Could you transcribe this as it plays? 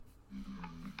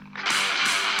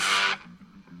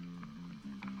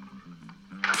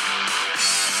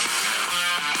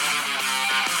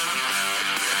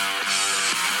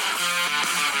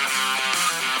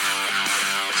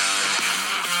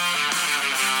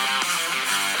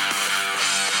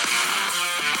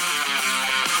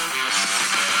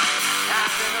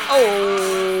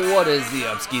Yo, what is the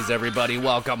upskis, everybody?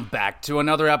 Welcome back to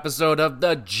another episode of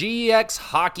the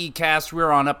GXHockeyCast. We're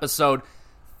on episode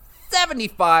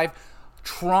 75.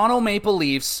 Toronto Maple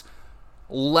Leafs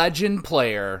legend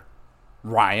player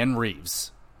Ryan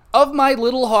Reaves. Of my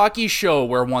little hockey show,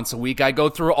 where once a week I go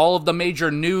through all of the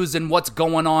major news and what's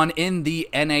going on in the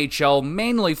NHL,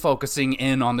 mainly focusing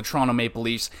in on the Toronto Maple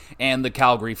Leafs and the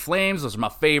Calgary Flames. Those are my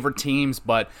favorite teams,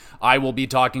 but I will be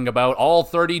talking about all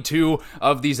 32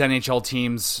 of these NHL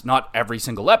teams. Not every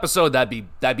single episode, that'd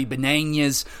be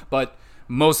bananas, but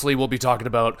mostly we'll be talking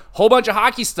about a whole bunch of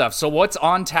hockey stuff. So what's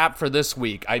on tap for this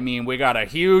week? I mean, we got a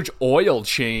huge oil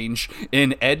change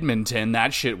in Edmonton.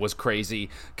 That shit was crazy.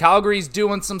 Calgary's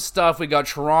doing some stuff. We got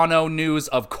Toronto news,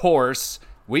 of course.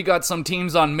 We got some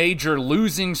teams on major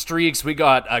losing streaks. We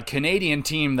got a Canadian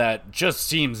team that just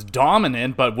seems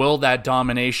dominant, but will that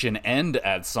domination end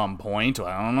at some point?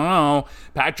 I don't know.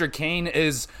 Patrick Kane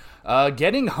is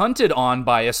getting hunted on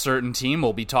by a certain team.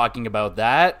 We'll be talking about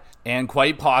that. And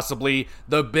quite possibly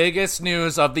the biggest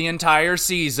news of the entire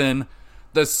season,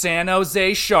 the San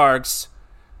Jose Sharks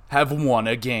have won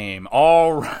a game.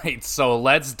 All right, so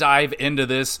let's dive into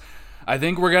this. I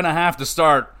think we're going to have to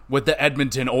start with the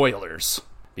Edmonton Oilers.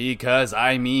 Because,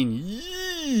 I mean,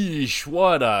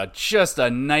 yeesh, just a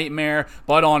nightmare.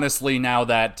 But honestly, now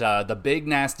that the big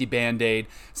nasty Band-Aid,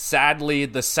 sadly,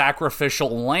 the sacrificial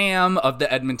lamb of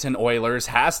the Edmonton Oilers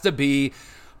has to be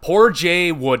poor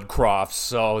Jay Woodcroft.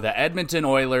 So the Edmonton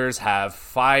Oilers have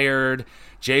fired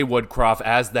Jay Woodcroft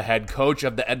as the head coach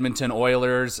of the Edmonton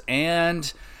Oilers.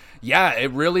 And yeah, it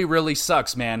really, really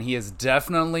sucks, man. He is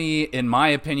definitely, in my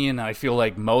opinion, I feel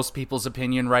like most people's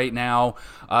opinion right now,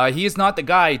 he is not the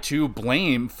guy to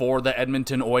blame for the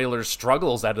Edmonton Oilers'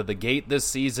 struggles out of the gate this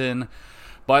season.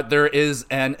 But there is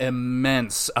an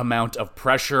immense amount of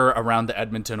pressure around the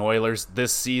Edmonton Oilers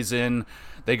this season.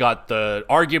 They got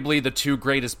arguably the two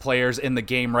greatest players in the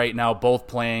game right now, both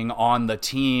playing on the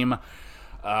team.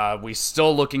 We're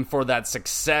still looking for that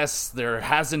success. There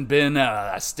hasn't been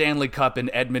a Stanley Cup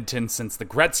in Edmonton since the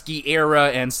Gretzky era,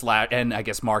 and I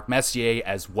guess Mark Messier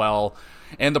as well.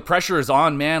 And the pressure is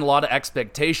on, man. A lot of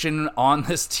expectation on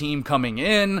this team coming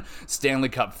in. Stanley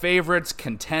Cup favorites,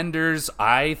 contenders.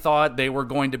 I thought they were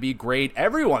going to be great.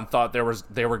 Everyone thought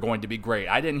they were going to be great.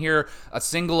 I didn't hear a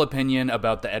single opinion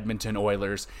about the Edmonton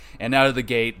Oilers. And out of the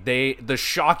gate, the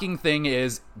shocking thing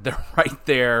is they're right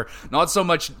there. Not so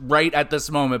much right at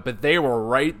this moment, but they were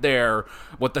right there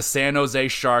with the San Jose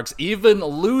Sharks, even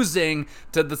losing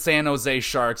to the San Jose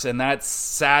Sharks. And that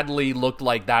sadly looked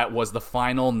like that was the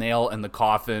final nail in the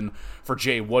coffin for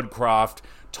Jay Woodcroft.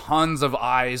 Tons of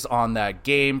eyes on that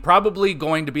game. Probably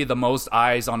going to be the most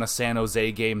eyes on a San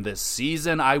Jose game this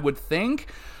season, I would think.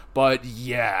 But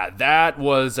yeah, that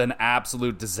was an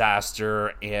absolute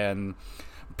disaster. And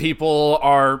people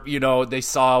are, they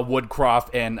saw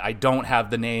Woodcroft, and I don't have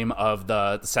the name of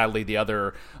sadly the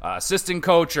other assistant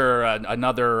coach or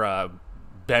another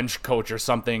bench coach or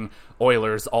something.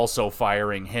 Oilers also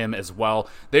firing him as well.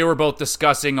 They were both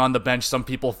discussing on the bench, some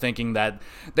people thinking that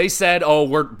they said, oh,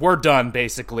 we're done,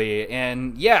 basically.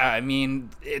 And yeah, I mean,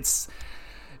 it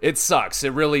sucks.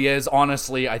 It really is.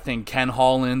 Honestly, I think Ken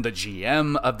Holland, the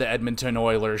GM of the Edmonton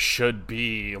Oilers, should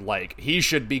be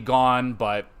gone,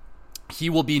 but he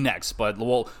will be next. But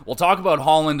we'll talk about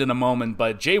Holland in a moment.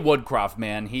 But Jay Woodcroft,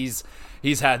 man,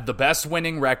 He's had the best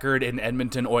winning record in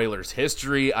Edmonton Oilers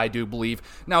history, I do believe.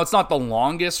 Now, it's not the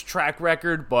longest track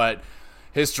record, but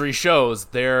history shows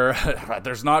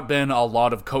there's not been a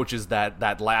lot of coaches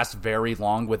that last very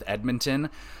long with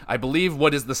Edmonton. I believe,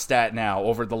 what is the stat now?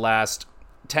 Over the last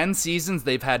 10 seasons,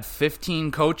 they've had 15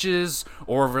 coaches,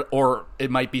 or it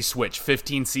might be switched.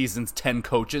 15 seasons, 10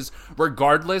 coaches.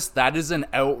 Regardless, that is an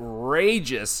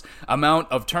outrageous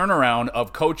amount of turnaround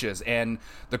of coaches. And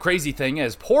the crazy thing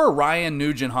is, poor Ryan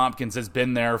Nugent-Hopkins has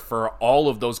been there for all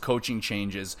of those coaching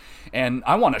changes. And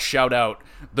I want to shout out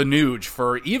the Nuge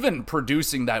for even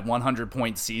producing that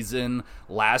 100-point season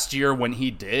last year when he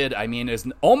did. I mean, is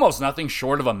almost nothing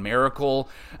short of a miracle.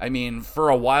 I mean, for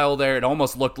a while there, it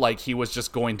almost looked like he was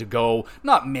just going to go,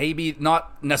 not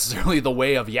necessarily the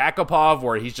way of Yakupov,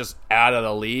 where he's just out of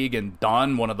the league and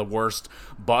done, one of the worst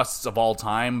busts of all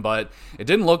time, but it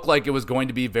didn't look like it was going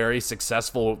to be very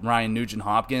successful, Ryan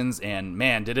Nugent-Hopkins, and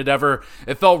man,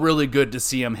 it felt really good to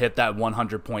see him hit that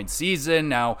 100-point season.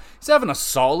 Now, he's having a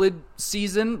solid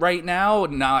season right now,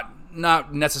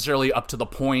 not necessarily up to the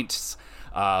points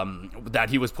that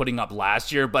he was putting up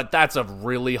last year, but that's a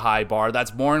really high bar.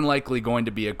 That's more than likely going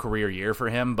to be a career year for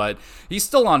him, but he's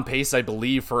still on pace, I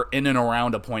believe, for in and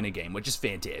around a point a game, which is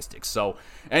fantastic. So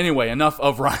anyway, enough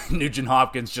of Ryan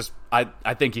Nugent-Hopkins.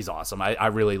 I think he's awesome. I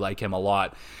really like him a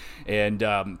lot.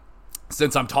 And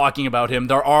since I'm talking about him,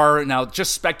 there are now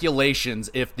just speculations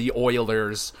if the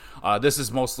Oilers, this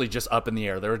is mostly just up in the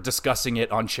air. They're discussing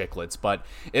it on Chicklets, but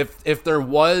if there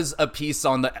was a piece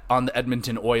on the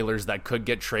Edmonton Oilers that could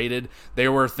get traded, they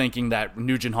were thinking that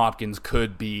Nugent Hopkins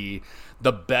could be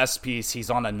the best piece. He's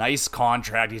on a nice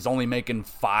contract. He's only making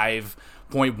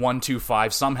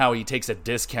 $5.125. Somehow he takes a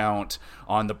discount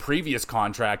on the previous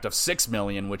contract of $6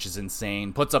 million, which is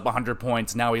insane. Puts up 100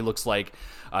 points. Now he looks like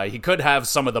he could have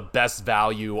some of the best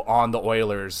value on the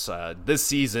Oilers this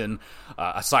season,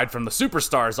 aside from the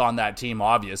superstars on that team,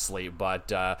 obviously.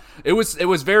 But it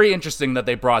was very interesting that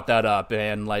they brought that up,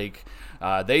 and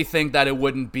they think that it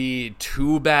wouldn't be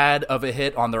too bad of a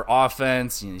hit on their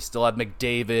offense. You still have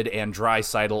McDavid and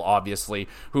Draisaitl, obviously,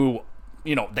 who,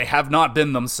 they have not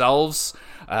been themselves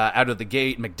out of the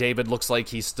gate. McDavid looks like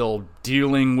he's still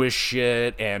dealing with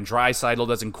shit, and Draisaitl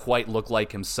doesn't quite look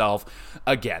like himself.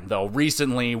 Again, though,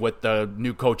 recently with the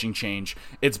new coaching change,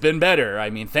 it's been better. I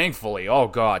mean, thankfully. Oh,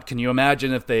 God, can you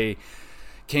imagine if they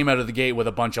came out of the gate with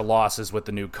a bunch of losses with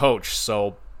the new coach?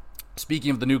 So,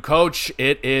 speaking of the new coach,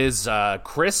 it is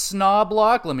Chris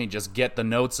Knobloch. Let me just get the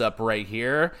notes up right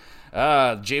here.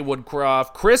 Jay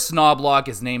Woodcroft. Chris Knobloch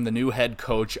is named the new head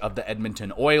coach of the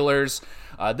Edmonton Oilers.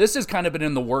 This has kind of been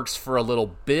in the works for a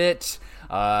little bit.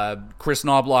 Chris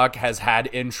Knobloch has had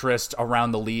interest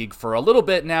around the league for a little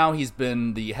bit now. He's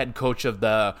been the head coach of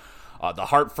the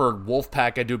Hartford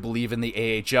Wolfpack, I do believe, in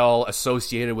the AHL,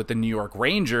 associated with the New York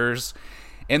Rangers.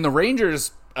 And the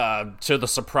Rangers, to the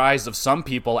surprise of some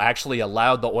people, actually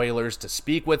allowed the Oilers to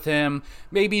speak with him,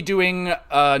 maybe doing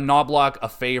Knobloch a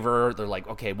favor. They're like,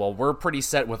 okay, well, we're pretty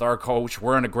set with our coach.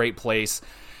 We're in a great place.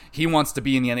 He wants to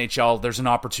be in the NHL. There's an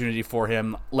opportunity for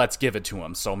him. Let's give it to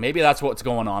him. So maybe that's what's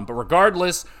going on. But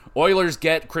regardless, Oilers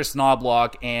get Chris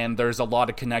Knobloch, and there's a lot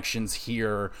of connections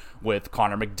here with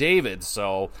Connor McDavid.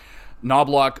 So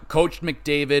Knobloch coached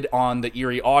McDavid on the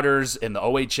Erie Otters in the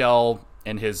OHL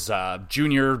in his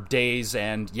junior days,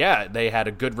 and yeah, they had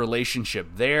a good relationship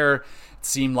there. It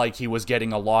seemed like he was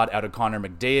getting a lot out of Connor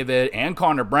McDavid and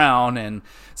Connor Brown, and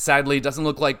sadly, it doesn't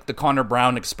look like the Connor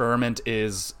Brown experiment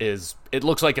is it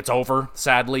looks like it's over,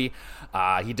 sadly.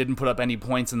 He didn't put up any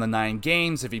points in the 9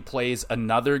 games. If he plays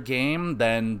another game,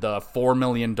 then the $4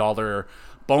 million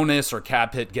bonus or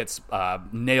cap hit gets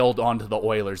nailed onto the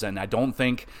Oilers, and I don't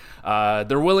think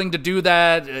they're willing to do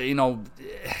that.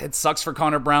 It sucks for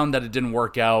Connor Brown that it didn't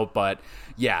work out, but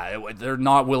yeah, they're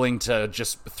not willing to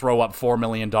just throw up $4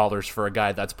 million for a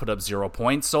guy that's put up 0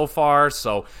 points so far.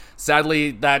 So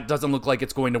sadly, that doesn't look like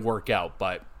it's going to work out.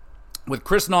 But with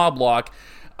Chris Knobloch,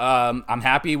 I'm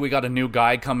happy we got a new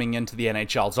guy coming into the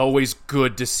NHL. It's always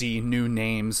good to see new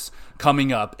names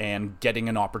coming up and getting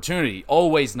an opportunity.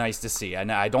 Always nice to see.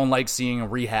 And I don't like seeing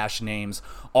rehash names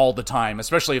all the time,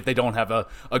 especially if they don't have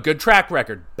a good track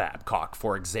record. Babcock,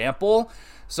 for example.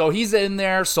 So he's in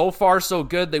there. So far, so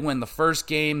good. They win the first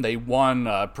game. They won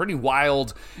a pretty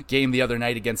wild game the other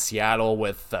night against Seattle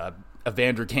with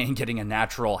Evander Kane getting a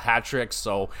natural hat trick.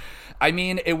 So, I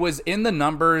mean, it was in the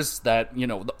numbers that,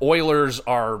 the Oilers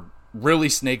are really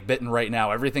snake bitten right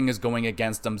now. Everything is going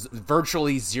against them.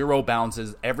 Virtually 0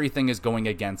 bounces. Everything is going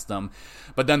against them.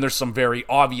 But then there's some very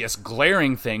obvious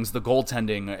glaring things. The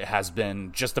goaltending has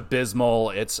been just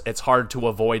abysmal. It's hard to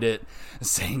avoid it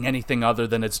saying anything other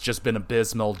than it's just been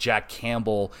abysmal. Jack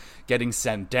Campbell getting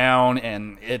sent down,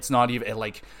 and it's not even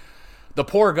like the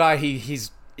poor guy.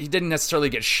 He didn't necessarily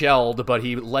get shelled, but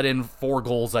he let in 4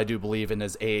 goals, I do believe, in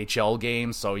his AHL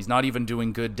game, so he's not even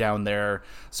doing good down there.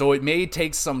 So it may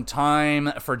take some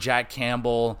time for Jack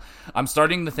Campbell. I'm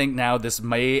starting to think now this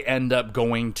may end up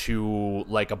going to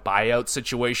like a buyout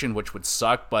situation, which would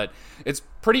suck, but it's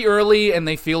pretty early, and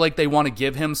they feel like they want to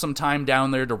give him some time down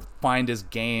there to find his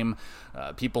game.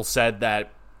 People said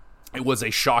that it was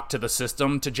a shock to the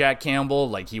system to Jack Campbell.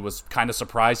 Like, he was kind of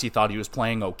surprised. He thought he was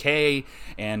playing okay,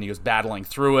 and he was battling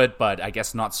through it, but I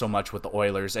guess not so much with the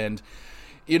Oilers. And,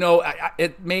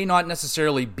 it may not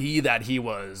necessarily be that he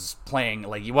was playing,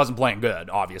 like, he wasn't playing good,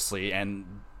 obviously, and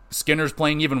Skinner's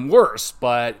playing even worse,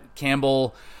 but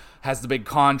Campbell has the big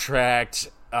contract.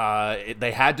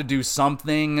 They had to do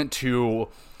something to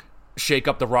shake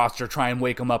up the roster, try and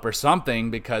wake him up or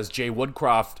something, because Jay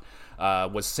Woodcroft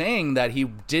was saying that he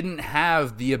didn't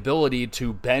have the ability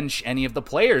to bench any of the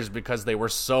players because they were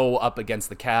so up against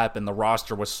the cap and the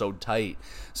roster was so tight.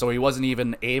 So he wasn't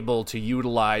even able to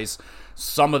utilize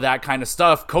some of that kind of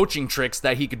stuff, coaching tricks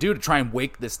that he could do to try and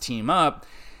wake this team up.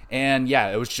 And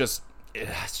yeah, it's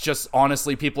just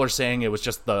honestly, people are saying it was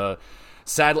just the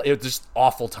sadly, it was just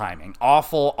awful timing.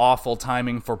 Awful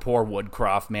timing for poor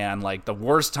Woodcroft, man. Like, the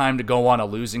worst time to go on a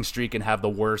losing streak and have the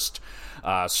worst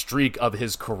streak of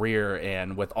his career.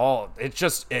 And with all,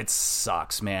 it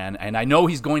sucks, man. And I know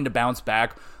he's going to bounce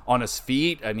back on his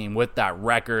feet. I mean, with that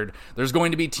record, there's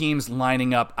going to be teams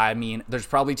lining up. I mean, there's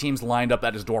probably teams lined up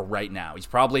at his door right now. He's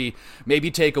probably, maybe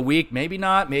take a week, maybe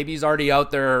not. Maybe he's already out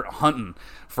there hunting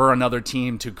for another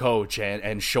team to coach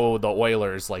and show the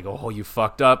Oilers, like, oh, you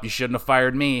fucked up. You shouldn't have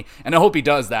fired me. And I hope he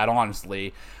does that,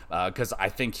 honestly, because I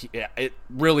think it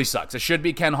really sucks. It should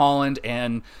be Ken Holland,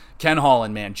 and Ken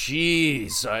Holland, man,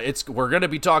 jeez, we're going to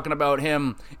be talking about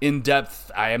him in depth.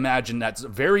 I imagine that's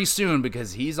very soon,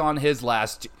 because he's on his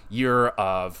last year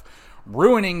of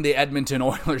ruining the Edmonton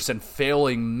Oilers and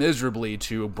failing miserably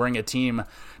to bring a team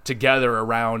together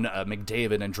around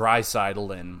McDavid and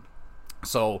Draisaitl. And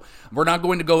so we're not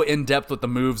going to go in depth with the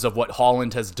moves of what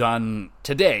Holland has done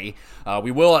today.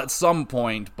 We will at some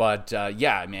point, but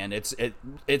yeah, man,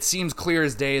 it seems clear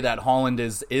as day that Holland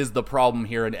is the problem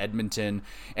here in Edmonton,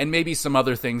 and maybe some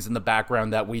other things in the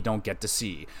background that we don't get to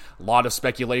see. A lot of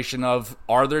speculation of,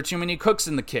 are there too many cooks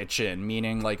in the kitchen?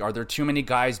 Meaning, like, are there too many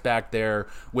guys back there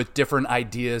with different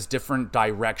ideas, different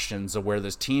directions of where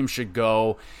this team should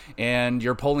go, and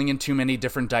you're pulling in too many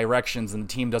different directions and the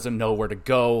team doesn't know where to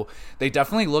go. They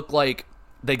definitely look like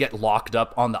they get locked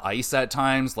up on the ice at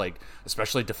times, like,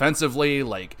 especially defensively.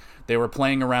 Like, they were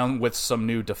playing around with some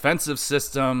new defensive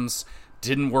systems,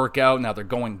 didn't work out, now they're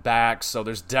going back, so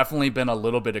there's definitely been a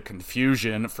little bit of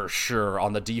confusion for sure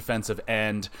on the defensive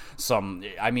end.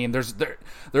 There's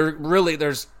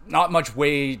not much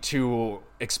way to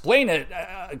explain it,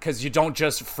 because you don't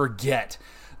just forget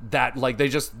that, like,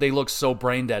 they look so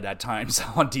brain dead at times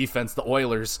on defense, the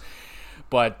Oilers.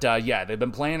 But yeah, they've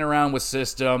been playing around with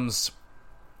systems.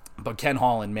 But Ken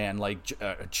Holland, man, like,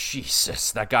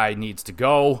 Jesus, that guy needs to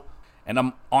go. And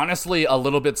I'm honestly a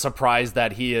little bit surprised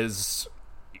that he is,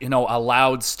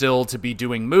 allowed still to be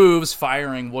doing moves,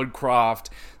 firing Woodcroft,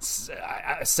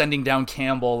 sending down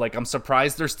Campbell. Like, I'm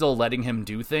surprised they're still letting him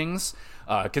do things,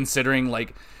 considering,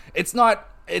 like, it's not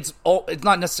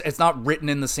written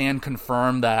in the sand,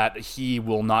 confirmed that he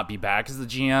will not be back as the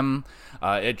GM.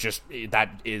 That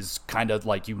is kind of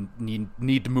like, you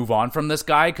need to move on from this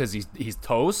guy because he's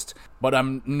toast. But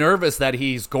I'm nervous that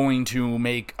he's going to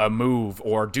make a move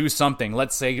or do something.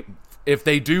 Let's say if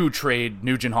they do trade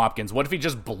Nugent Hopkins, what if he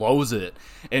just blows it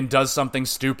and does something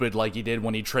stupid like he did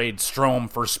when he traded Strome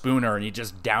for Spooner, and he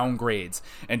just downgrades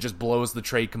and just blows the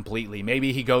trade completely?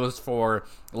 Maybe he goes for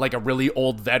like a really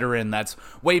old veteran that's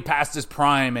way past his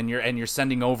prime, and you're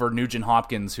sending over Nugent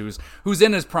Hopkins, who's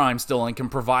in his prime still and can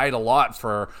provide a lot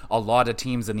for a lot of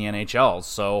teams in the NHL.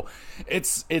 So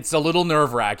it's a little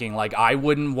nerve-wracking. Like, I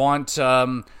wouldn't want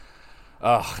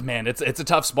oh, man, it's a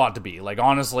tough spot to be. Like,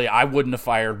 honestly, I wouldn't have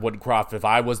fired Woodcroft if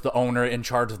I was the owner in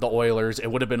charge of the Oilers. It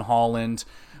would have been Holland,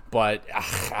 but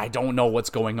I don't know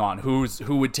what's going on. Who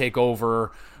would take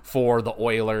over for the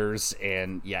Oilers?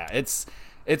 And yeah, it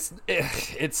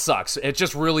sucks. It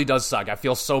just really does suck. I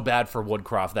feel so bad for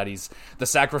Woodcroft that he's the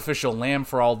sacrificial lamb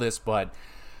for all this, but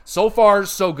so far,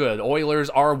 so good.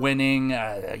 Oilers are winning.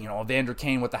 Evander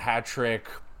Kane with the hat trick.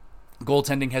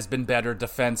 Goaltending has been better.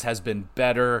 Defense has been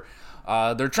better.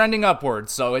 They're trending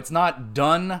upwards, so it's not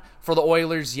done for the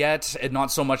Oilers yet, and not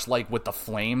so much like with the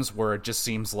Flames, where it just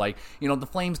seems like, the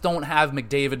Flames don't have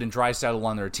McDavid and Draisaitl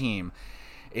on their team.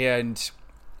 And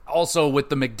also with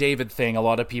the McDavid thing, a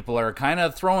lot of people are kind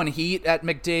of throwing heat at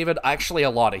McDavid. Actually,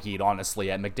 a lot of heat,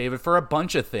 honestly, at McDavid for a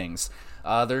bunch of things.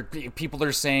 People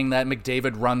are saying that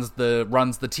McDavid runs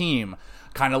the team,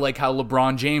 kind of like how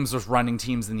LeBron James was running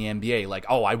teams in the NBA. Like,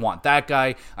 oh, I want that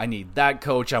guy, I need that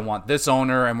coach, I want this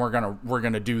owner, and we're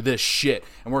gonna do this shit,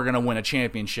 and we're gonna win a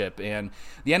championship. And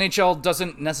the NHL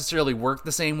doesn't necessarily work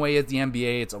the same way as the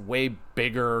NBA. It's a way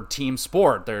bigger team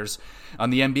sport. On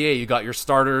the NBA, you got your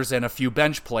starters and a few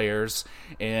bench players,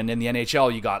 and in the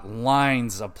NHL, you got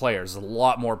lines of players, a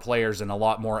lot more players, and a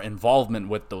lot more involvement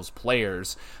with those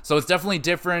players. So it's definitely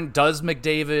different. Does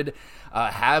McDavid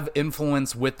have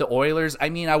influence with the Oilers? I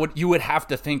mean, you would have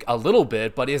to think a little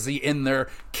bit, but is he in there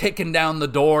kicking down the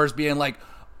doors, being like,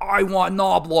 I want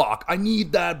Knobloch, I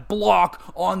need that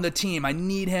block on the team, I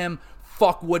need him,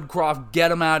 fuck Woodcroft,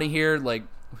 get him out of here? Like,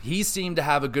 he seemed to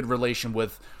have a good relation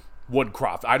with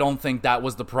Woodcroft. I don't think that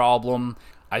was the problem.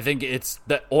 I think it's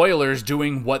the Oilers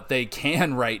doing what they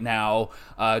can right now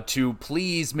to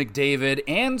please McDavid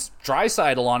and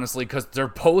Draisaitl, honestly, because they're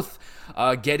both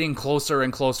getting closer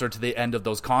and closer to the end of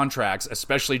those contracts,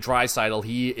 especially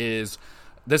Draisaitl.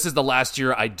 This is the last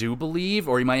year, I do believe,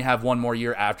 or he might have one more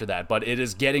year after that, but it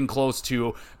is getting close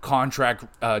to contract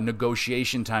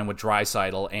negotiation time with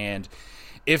Draisaitl, and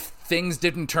if things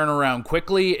didn't turn around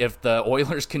quickly, if the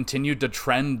Oilers continued to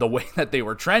trend the way that they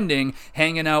were trending,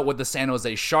 hanging out with the San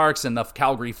Jose Sharks and the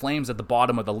Calgary Flames at the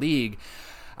bottom of the league,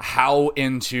 how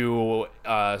into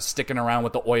sticking around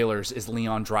with the Oilers is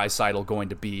Leon Draisaitl going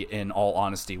to be, in all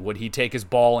honesty? Would he take his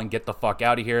ball and get the fuck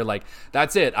out of here? Like,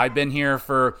 that's it. I've been here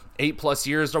for 8+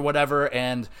 years or whatever,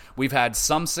 and we've had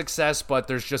some success, but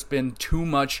there's just been too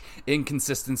much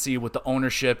inconsistency with the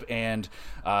ownership, and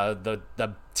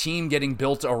the team getting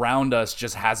built around us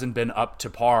just hasn't been up to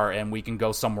par, and we can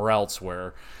go somewhere else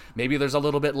where maybe there's a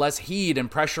little bit less heat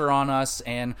and pressure on us,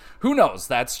 and who knows?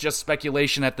 That's just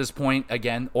speculation at this point.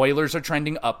 Again, Oilers are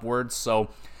trending upwards, so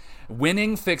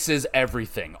winning fixes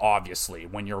everything, obviously.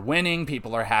 When you're winning,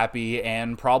 people are happy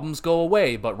and problems go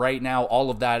away, but right now all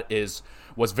of that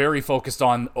was very focused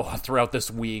on throughout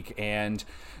this week, and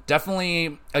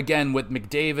definitely, again, with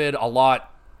McDavid, a lot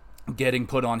getting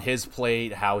put on his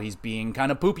plate, how he's being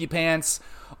kind of poopy pants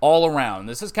all around.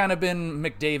 This has kind of been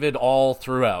McDavid all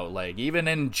throughout. Like, even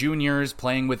in juniors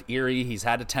playing with Erie, he's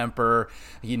had a temper.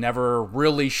 He never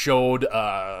really showed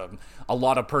a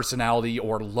lot of personality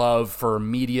or love for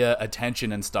media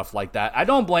attention and stuff like that. I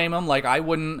don't blame him. Like, I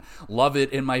wouldn't love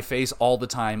it in my face all the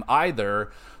time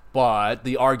either. But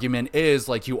the argument is,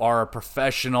 like, you are a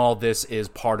professional. This is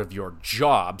part of your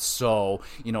job. So,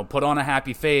 put on a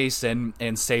happy face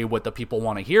and say what the people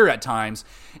want to hear at times.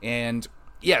 And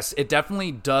yes, it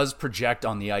definitely does project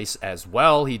on the ice as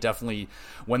well. He definitely,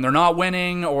 when they're not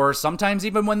winning, or sometimes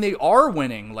even when they are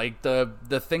winning, like the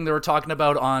thing they were talking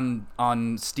about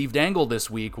on Steve Dangle this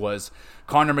week was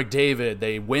Connor McDavid.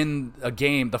 They win a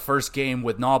game, the first game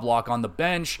with Knobloch on the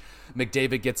bench.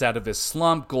 McDavid gets out of his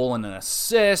slump, goal and an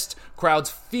assist, crowd's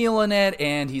feeling it,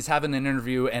 and he's having an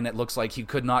interview, and it looks like he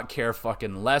could not care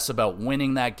fucking less about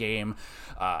winning that game,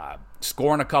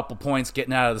 scoring a couple points,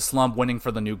 getting out of the slump, winning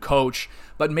for the new coach.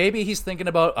 But maybe he's thinking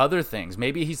about other things.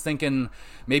 Maybe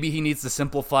he needs to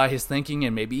simplify his thinking,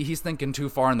 and maybe he's thinking too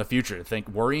far in the future,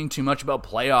 worrying too much about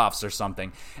playoffs or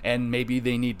something, and maybe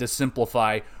they need to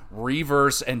simplify,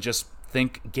 reverse, and just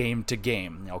think game to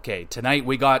game. Okay, tonight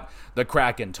we got the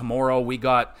Kraken. Tomorrow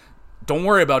don't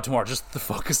worry about tomorrow. Just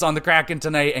focus on the Kraken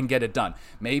tonight and get it done.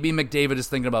 Maybe McDavid is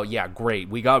thinking about, yeah, great,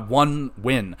 we got one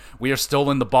win. We are still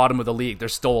in the bottom of the league.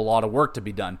 There's still a lot of work to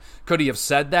be done. Could he have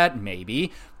said that?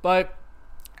 Maybe. But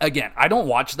again, I don't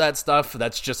watch that stuff.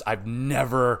 That's just, I've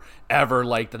never, ever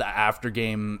liked the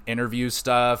after-game interview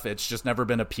stuff. It's just never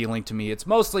been appealing to me. It's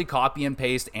mostly copy and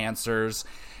paste answers.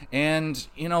 And,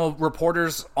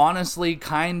 reporters honestly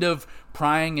kind of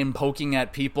prying and poking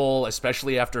at people,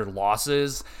 especially after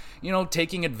losses,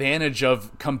 taking advantage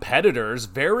of competitors,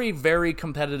 very, very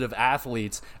competitive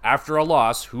athletes after a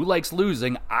loss. Who likes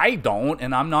losing? I don't,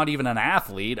 and I'm not even an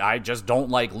athlete. I just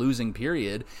don't like losing,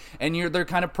 period. And they're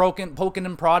kind of poking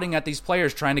and prodding at these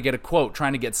players, trying to get a quote,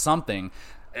 trying to get something.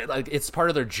 Like, it's part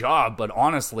of their job, but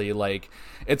honestly, like,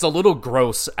 it's a little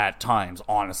gross at times,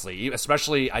 honestly.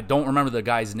 Especially, I don't remember the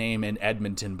guy's name in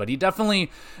Edmonton, but he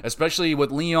definitely, especially with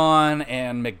Leon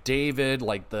and McDavid,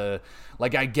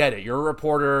 I get it. You're a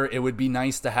reporter. It would be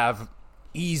nice to have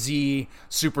easy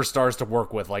superstars to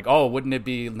work with. Like, oh, wouldn't it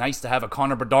be nice to have a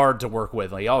Connor Bedard to work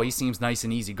with? Like, oh, he seems nice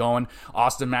and easy going.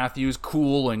 Austin Matthews,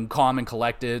 cool and calm and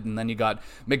collected. And then you got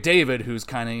McDavid, who's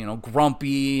kind of,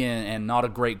 grumpy and not a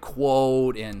great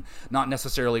quote and not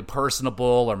necessarily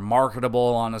personable or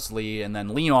marketable, honestly. And then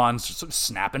Leon's just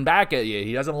snapping back at you.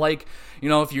 He doesn't like,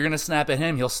 if you're going to snap at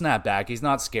him, he'll snap back. He's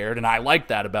not scared. And I like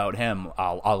that about him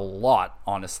a lot,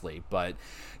 honestly. But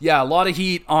yeah, a lot of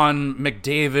heat on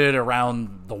McDavid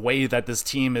around the way that this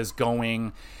team is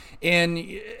going. And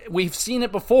we've seen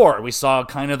it before. We saw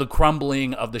kind of the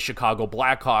crumbling of the Chicago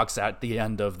Blackhawks at the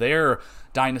end of their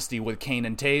dynasty with Kane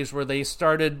and Taves, where they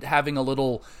started having a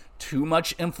little too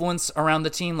much influence around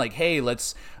the team. Like, hey, I'm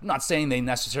not saying they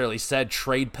necessarily said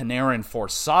trade Panarin for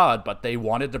Saad, but they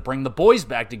wanted to bring the boys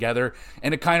back together,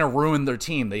 and it kind of ruined their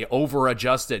team. They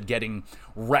over-adjusted, getting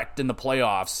wrecked in the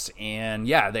playoffs, and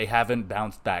yeah, they haven't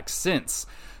bounced back since.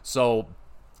 So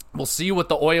we'll see with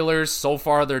the Oilers. So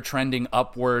far, they're trending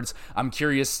upwards. I'm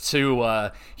curious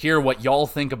to hear what y'all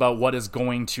think about what is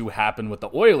going to happen with the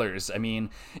Oilers. I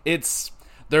mean,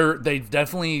 they've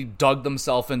definitely dug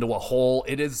themselves into a hole.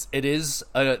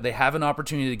 They have an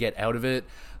opportunity to get out of it.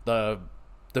 The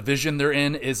division they're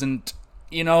in isn't,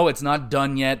 it's not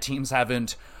done yet. Teams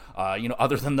haven't,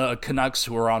 other than the Canucks,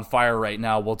 who are on fire right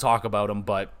now. We'll talk about them,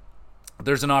 but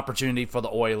there's an opportunity for the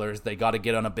Oilers. They got to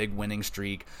get on a big winning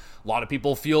streak. A lot of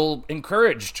people feel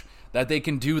encouraged that they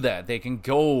can do that. They can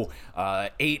go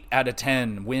 8 out of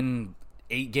 10, win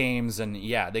 8 games, and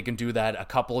yeah, they can do that a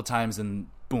couple of times and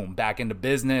boom, back into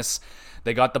business.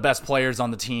 They got the best players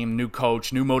on the team, new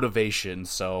coach, new motivation.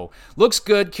 So looks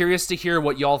good. Curious to hear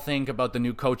what y'all think about the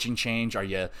new coaching change. Are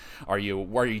you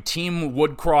team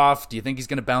Woodcroft? Do you think he's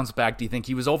going to bounce back? Do you think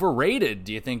he was overrated?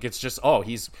 Do you think it's just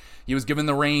he was given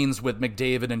the reins with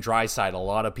McDavid and Draisaitl? A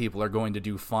lot of people are going to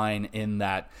do fine in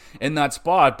that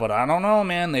spot, but I don't know,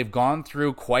 man. They've gone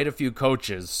through quite a few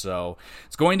coaches, so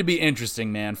it's going to be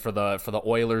interesting, man, for the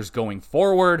Oilers going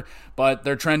forward. But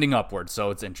they're trending upward, so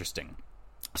it's interesting.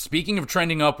 Speaking of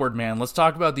trending upward, man, let's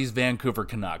talk about these Vancouver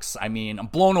Canucks. I mean, I'm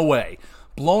blown away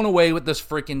with this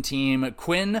freaking team.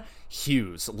 Quinn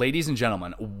Hughes, ladies and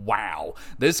gentlemen, wow.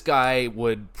 This guy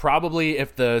would probably,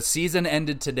 if the season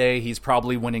ended today, he's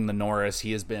probably winning the Norris.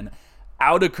 He has been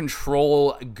out of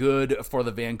control good for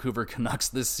the Vancouver Canucks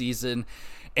this season,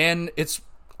 and it's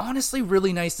honestly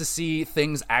really nice to see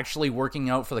things actually working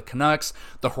out for the Canucks.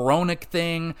 The Hronek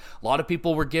thing, a lot of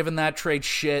people were giving that trade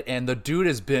shit, and the dude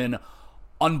has been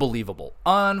unbelievable.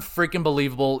 Unfreaking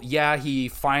believable. Yeah,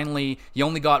 he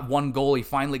only got one goal. He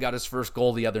finally got his first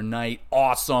goal the other night.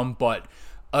 Awesome, but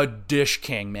a dish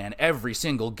king, man. Every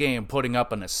single game putting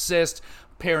up an assist,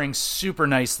 pairing super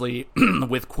nicely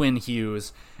with Quinn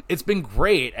Hughes. It's been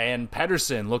great, and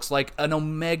Pettersson looks like an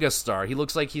omega star. He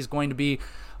looks like he's going to be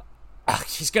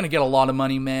he's going to get a lot of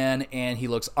money, man, and he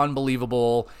looks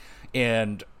unbelievable,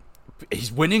 and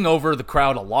he's winning over the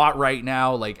crowd a lot right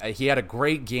now. Like, he had a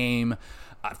great game.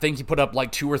 I think he put up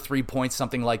like 2 or 3 points,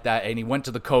 something like that, and he went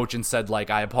to the coach and said,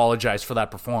 like, I apologize for that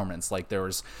performance. Like, there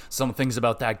was some things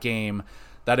about that game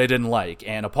that I didn't like,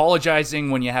 and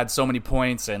apologizing when you had so many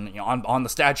points and, you know, on the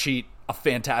stat sheet, a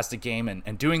fantastic game,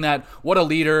 and doing that, what a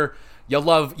leader. You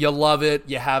love it.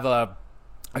 You have a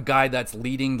guy that's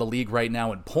leading the league right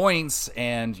now in points,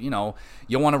 and, you know,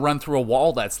 you want to run through a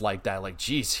wall that's like that. Like,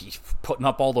 geez, he's putting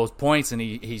up all those points, and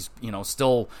he's you know,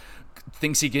 still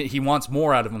thinks he wants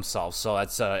more out of himself. So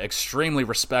that's extremely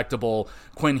respectable.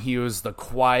 Quinn Hughes, the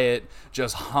quiet,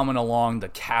 just humming along, the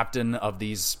captain of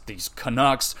these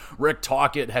Canucks. Rick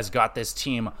Tocchet has got this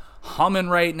team humming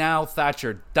right now.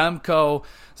 Thatcher Demko.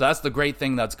 So that's the great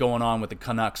thing that's going on with the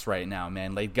Canucks right now,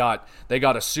 man. They got a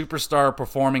superstar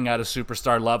performing at a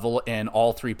superstar level in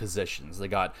all three positions. They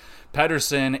got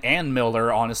Pettersson and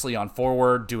Miller, honestly, on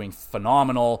forward, doing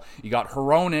phenomenal. You got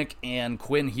Hronek and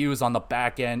Quinn Hughes on the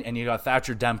back end, and you got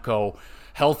Thatcher Demko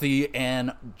healthy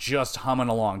and just humming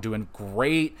along, doing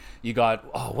great. You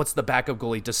got, what's the backup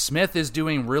goalie? DeSmith is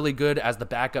doing really good as the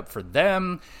backup for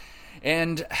them.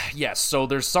 And yes, so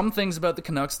there's some things about the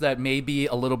Canucks that may be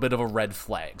a little bit of a red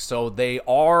flag. So they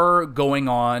are going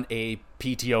on a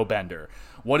PTO bender.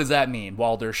 What does that mean?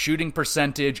 While their shooting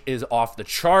percentage is off the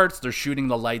charts, they're shooting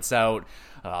the lights out.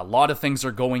 A lot of things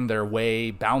are going their way,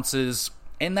 bounces,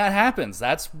 and that happens.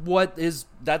 That's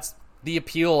the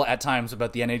appeal at times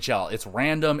about the NHL. It's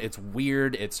random, it's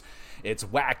weird, it's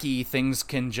wacky. Things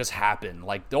can just happen.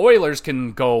 Like, the Oilers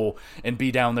can go and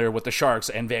be down there with the Sharks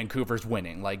and Vancouver's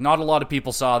winning. Like, not a lot of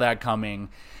people saw that coming,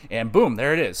 and boom,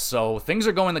 there it is. So things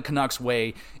are going the Canucks'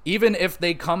 way, even if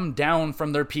they come down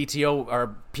from their PDO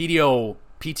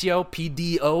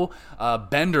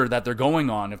bender that they're going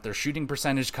on. If their shooting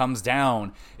percentage comes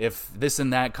down, if this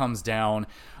and that comes down,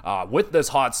 with this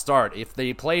hot start, if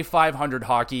they play 500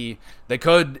 hockey, they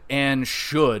could and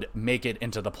should make it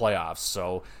into the playoffs.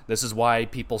 So this is why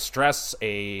people stress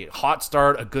a hot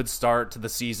start, a good start to the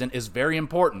season is very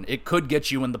important. It could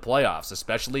get you in the playoffs,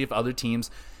 especially if other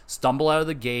teams stumble out of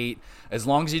the gate. As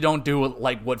long as you don't do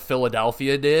like what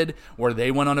Philadelphia did, where they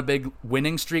went on a big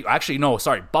winning streak. Actually, no,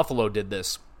 sorry, Buffalo did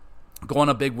this. Go on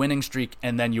a big winning streak,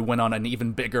 and then you went on an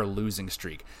even bigger losing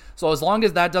streak. So as long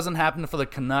as that doesn't happen for the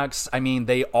Canucks, I mean,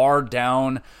 they are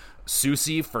down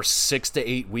Soucy for 6 to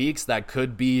 8 weeks. That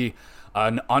could be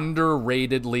an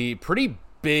underratedly pretty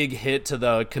big hit to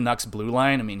the Canucks blue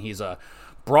line. I mean, he's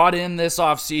brought in this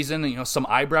offseason. You know, some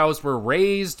eyebrows were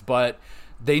raised, but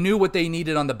they knew what they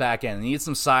needed on the back end. They needed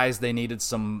some size. They needed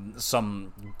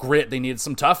some grit. They needed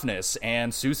some toughness.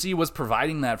 And Soucy was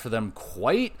providing that for them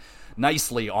quite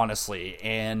nicely, honestly,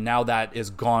 and now that is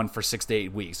gone for 6 to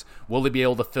 8 weeks. Will they be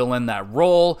able to fill in that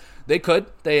role? They could.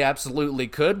 They absolutely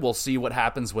could. We'll see what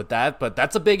happens with that, but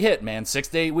that's a big hit, man. 6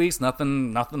 to 8 weeks,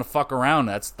 nothing to fuck around.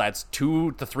 That's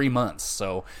 2 to 3 months,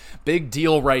 so big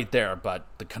deal right there. But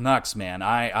the Canucks, man,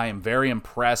 I am very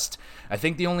impressed. I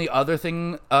think the only other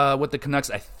thing with the Canucks,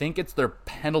 I think it's their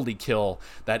penalty kill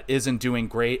that isn't doing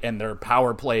great, and their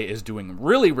power play is doing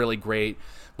really, really great.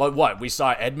 But what? We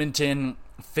saw Edmonton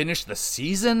finish the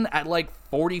season at like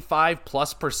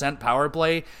 45+% power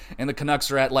play, and the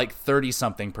Canucks are at like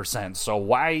 30-something%. So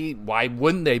why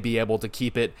wouldn't they be able to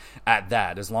keep it at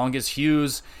that? As long as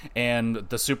Hughes and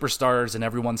the superstars and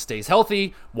everyone stays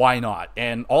healthy, why not?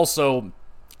 And also,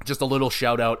 just a little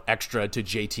shout out extra to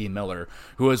JT Miller,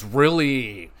 who has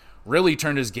really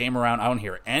turned his game around. I don't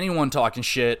hear anyone talking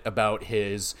shit about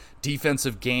his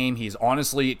defensive game. He's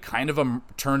honestly kind of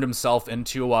turned himself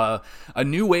into a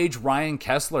new age Ryan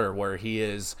Kessler, where he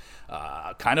is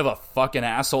kind of a fucking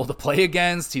asshole to play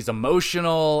against. He's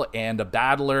emotional and a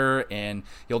battler, and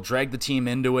he'll drag the team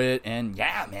into it. And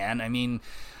yeah, man, I mean,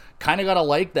 kind of gotta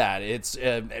like that. It's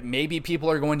maybe people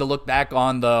are going to look back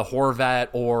on the Horvat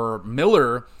or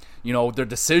Miller, their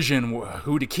decision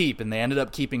who to keep, and they ended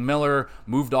up keeping Miller,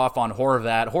 moved off on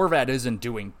Horvat. Horvat isn't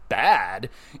doing bad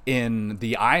in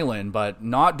the Island, but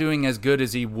not doing as good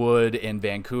as he would in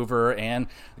Vancouver, and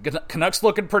the Canucks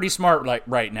looking pretty smart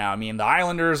right now. I mean, the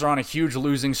Islanders are on a huge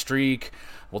losing streak.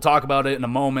 We'll talk about it in a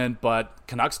moment, but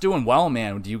Canucks doing well,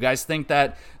 man. Do you guys think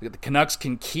that the Canucks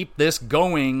can keep this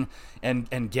going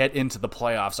and get into the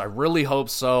playoffs? I really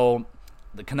hope so.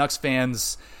 The Canucks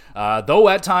fans, though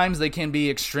at times they can be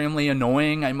extremely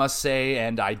annoying, I must say,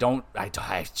 and I don't know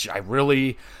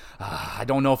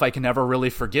if I can ever really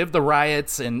forgive the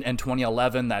riots in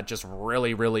 2011. That just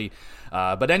really,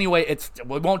 but anyway,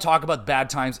 we won't talk about bad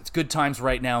times. It's good times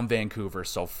right now in Vancouver,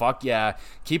 so fuck yeah.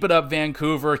 Keep it up,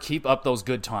 Vancouver. Keep up those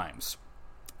good times.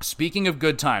 Speaking of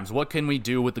good times, what can we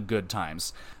do with the good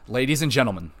times? Ladies and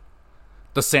gentlemen,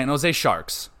 the San Jose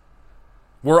Sharks,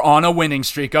 we're on a winning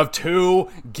streak of 2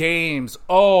 games.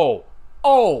 Oh,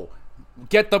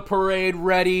 get the parade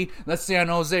ready. The San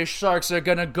Jose Sharks are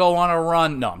going to go on a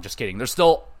run. No, I'm just kidding. They're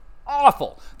still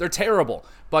awful. They're terrible.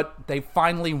 But they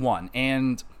finally won.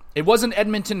 And it wasn't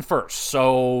Edmonton first.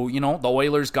 So, the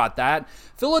Oilers got that.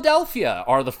 Philadelphia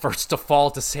are the first to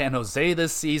fall to San Jose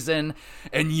this season.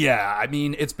 And yeah, I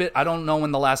mean, I don't know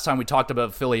when the last time we talked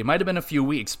about Philly. It might have been a few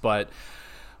weeks, but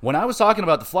when I was talking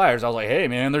about the Flyers, I was like, hey,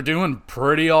 man, they're doing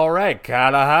pretty all right.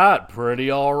 Kinda hot,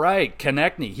 pretty all right.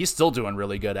 Konechny, he's still doing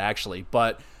really good, actually.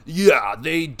 But, yeah,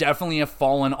 they definitely have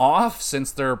fallen off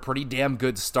since their pretty damn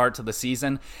good start to the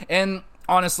season. And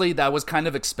honestly, that was kind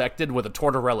of expected with a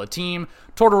Tortorella team.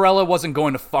 Tortorella wasn't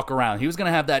going to fuck around. He was going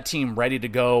to have that team ready to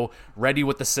go, ready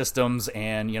with the systems,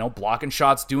 and, blocking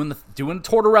shots, doing the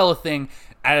Tortorella thing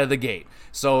out of the gate.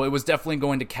 So it was definitely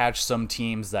going to catch some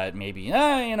teams that maybe, we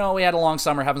had a long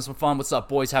summer, having some fun. What's up,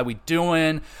 boys? How we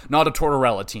doing? Not a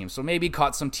Tortorella team. So maybe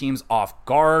caught some teams off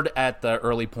guard at the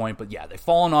early point. But yeah, they've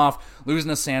fallen off. Losing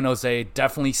to San Jose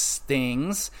definitely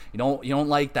stings. You don't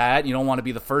like that. You don't want to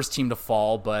be the first team to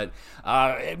fall. But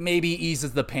it maybe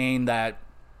eases the pain that,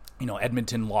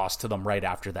 Edmonton lost to them right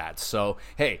after that. So,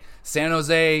 hey, San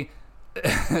Jose,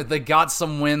 they got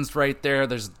some wins right there.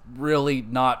 There's really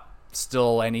not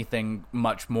still anything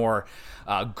much more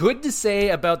good to say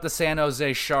about the San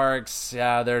Jose Sharks.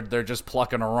 Yeah, they're just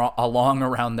plucking along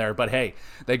around there. But hey,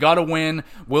 they got to win.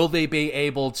 Will they be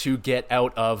able to get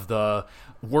out of the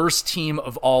worst team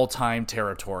of all time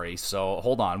territory? So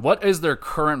hold on. What is their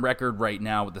current record right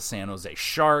now with the San Jose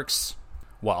Sharks?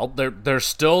 Well, they're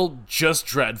still just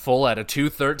dreadful at a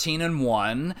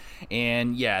 2-13-1,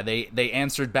 and yeah, they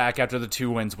answered back after the 2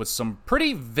 wins with some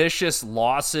pretty vicious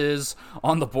losses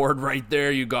on the board right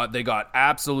there. They got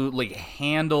absolutely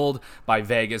handled by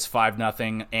Vegas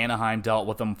 5-0. Anaheim dealt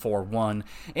with them 4-1,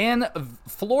 and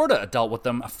Florida dealt with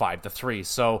them 5-3.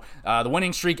 So the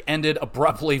winning streak ended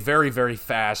abruptly, very, very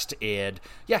fast, and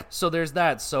yeah, so there's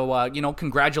that. So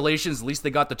congratulations. At least they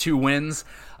got the 2 wins.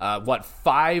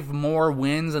 5 more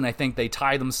wins, and I think they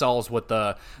tie themselves with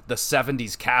the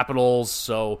 70s Capitals.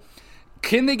 So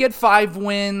can they get 5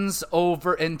 wins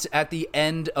over at the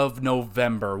end of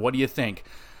November? What do you think?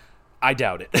 I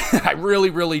doubt it. I really,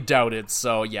 really doubt it.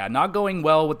 So yeah, not going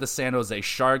well with the San Jose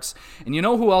Sharks. And you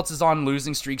know who else is on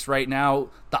losing streaks right now?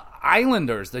 The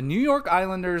Islanders. The New York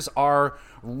Islanders are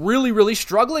really, really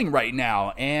struggling right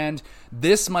now, and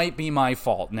this might be my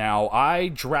fault. Now, I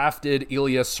drafted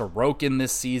Ilya Sorokin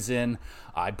this season.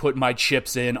 I put my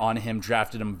chips in on him,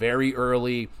 drafted him very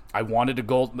early. I wanted to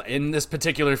go in this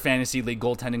particular fantasy league.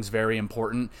 Goaltending is very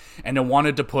important, and I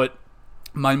wanted to put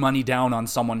my money down on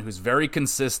someone who's very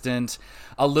consistent,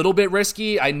 a little bit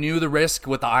risky. I knew the risk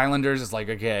with the Islanders is like,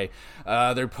 okay,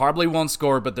 they probably won't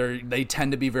score, but they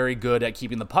tend to be very good at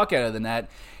keeping the puck out of the net.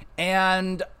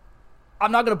 And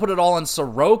I'm not going to put it all on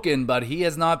Sorokin, but he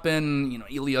has not been,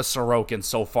 Ilya Sorokin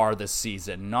so far this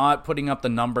season, not putting up the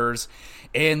numbers.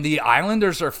 And the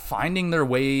Islanders are finding their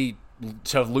way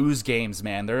to lose games,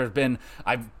 man.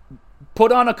 I've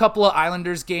put on a couple of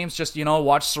Islanders games, just,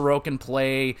 watch Sorokin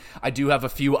play. I do have a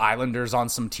few Islanders on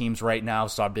some teams right now,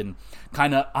 so I've been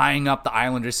kind of eyeing up the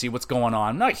Islanders, see what's going on.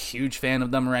 I'm not a huge fan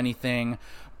of them or anything,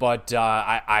 but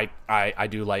I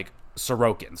do like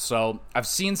Sorokin. So I've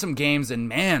seen some games, and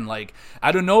man, like,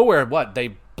 out of nowhere,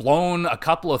 they've blown a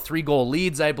couple of 3-goal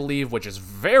leads, I believe, which is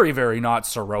very, very not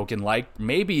Sorokin-like.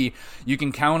 Maybe you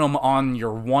can count them on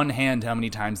your one hand how many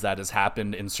times that has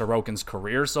happened in Sorokin's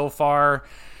career so far.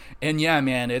 And yeah,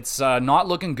 man, it's not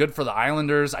looking good for the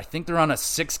Islanders. I think they're on a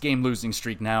 6-game losing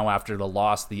streak now after the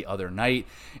loss the other night.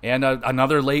 And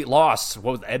another late loss.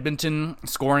 What was Edmonton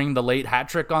scoring the late hat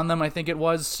trick on them, I think it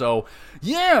was. So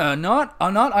yeah, not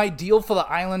ideal for the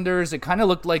Islanders. It kind of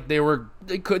looked like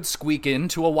they could squeak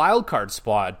into a wild card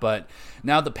spot, but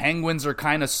now the Penguins are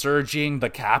kind of surging, the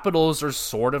Capitals are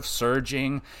sort of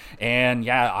surging, and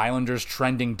yeah, Islanders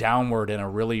trending downward in a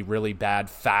really, really bad,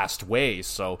 fast way.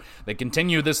 So they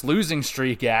continue this losing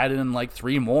streak, add in like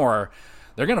 3 more.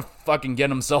 They're gonna fucking get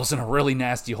themselves in a really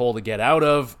nasty hole to get out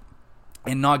of.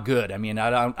 And not good. I mean,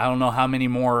 I don't know how many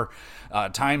more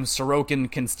times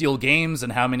Sorokin can steal games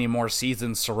and how many more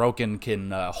seasons Sorokin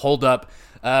can hold up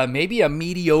maybe a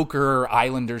mediocre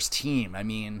Islanders team. I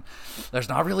mean, there's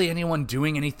not really anyone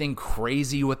doing anything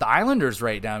crazy with the Islanders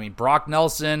right now. I mean, Brock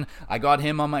Nelson, I got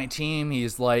him on my team.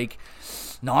 He's like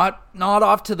not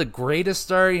off to the greatest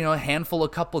start. A handful, a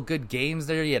couple good games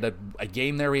there. He had a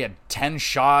game there. He had 10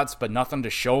 shots, but nothing to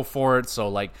show for it. So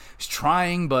like, he's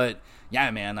trying, but yeah,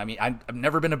 man, I mean, I've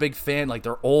never been a big fan. Like,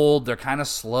 they're old, they're kind of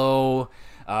slow.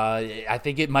 I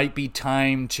think it might be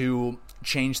time to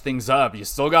change things up. You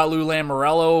still got Lou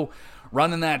Lamoriello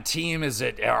running that team.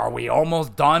 Are we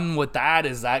almost done with that?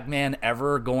 Is that man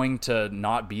ever going to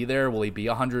not be there? Will he be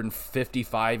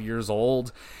 155 years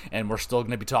old? And we're still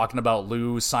going to be talking about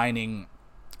Lou signing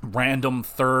random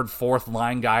 3rd, 4th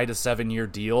line guy to 7-year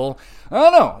deal?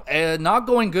 I don't know. Not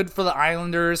going good for the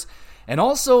Islanders. And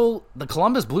also, the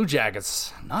Columbus Blue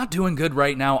Jackets, not doing good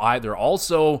right now either.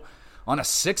 Also on a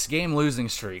 6-game losing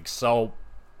streak. So,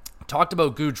 talked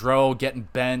about Gaudreau getting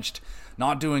benched,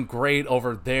 not doing great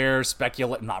over there.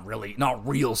 Not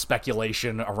real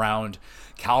speculation around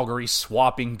Calgary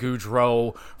swapping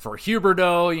Gaudreau for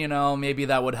Huberdeau. Maybe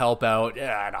that would help out.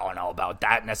 I don't know about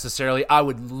that necessarily. I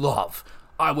would love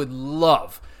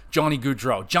Johnny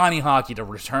Gaudreau, Johnny Hockey, to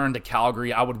return to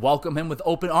Calgary. I would welcome him with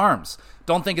open arms.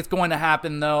 Don't think it's going to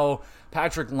happen, though.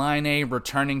 Patrick Laine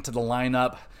returning to the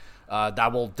lineup,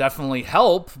 that will definitely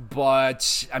help,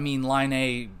 but, I mean,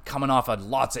 Laine coming off of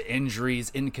lots of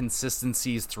injuries,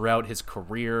 inconsistencies throughout his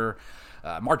career.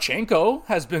 Marchenko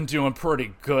has been doing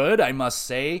pretty good, I must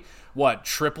say.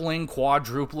 Tripling,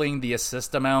 quadrupling the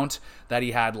assist amount that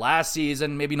he had last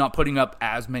season. Maybe not putting up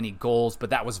as many goals,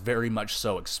 but that was very much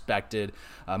so expected.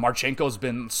 Marchenko's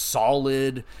been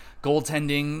solid.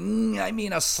 Goaltending, I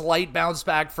mean, a slight bounce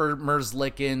back for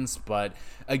Merzlikins, but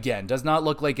again, does not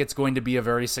look like it's going to be a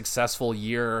very successful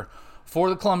year for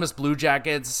the Columbus Blue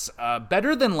Jackets.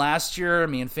 Better than last year. I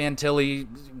mean, Fantilli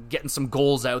getting some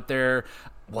goals out there.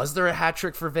 Was there a hat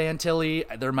trick for Fantilli?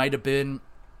 There might have been.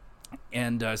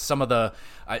 And some of the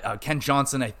Ken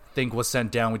Johnson, I think, was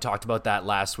sent down. We talked about that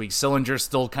last week. Sillinger's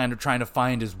still kind of trying to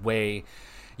find his way.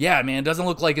 Yeah, man, it doesn't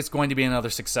look like it's going to be another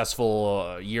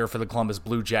successful year for the Columbus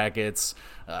Blue Jackets.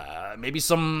 Maybe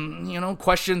some,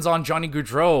 questions on Johnny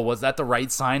Gaudreau. Was that the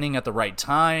right signing at the right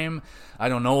time? I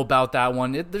don't know about that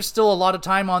one. There's still a lot of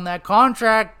time on that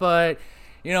contract, but,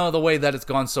 the way that it's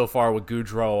gone so far with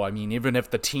Gaudreau, I mean, even if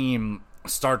the team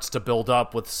starts to build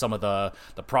up with some of the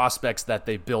prospects that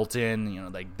they built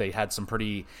in. They had some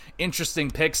pretty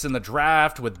interesting picks in the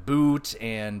draft with Boot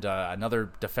and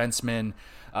another defenseman.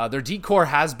 Their D-core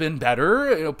has been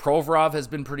better. Provorov has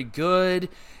been pretty good.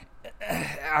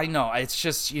 I know, it's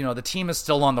just, the team is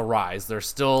still on the rise. They're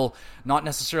still not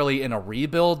necessarily in a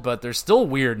rebuild, but they're still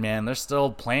weird, man. They're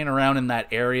still playing around in that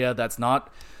area that's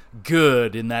not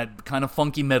good, in that kind of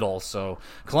funky middle. So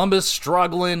Columbus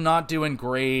struggling, not doing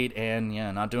great, and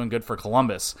not doing good for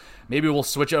Columbus. Maybe we'll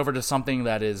switch over to something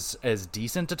that is as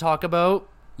decent to talk about.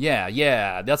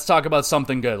 Yeah, let's talk about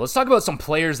something good. Let's talk about some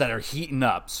players that are heating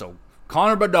up. So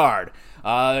Connor Bedard,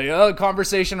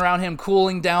 conversation around him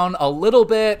cooling down a little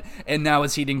bit, and now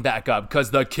it's heating back up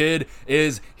because the kid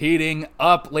is heating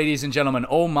up, ladies and gentlemen.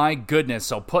 Oh my goodness.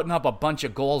 So putting up a bunch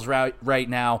of goals right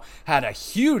now, had a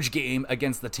huge game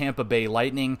against the Tampa Bay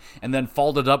Lightning, and then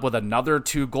followed it up with another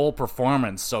 2-goal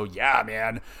performance. So yeah,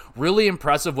 man, really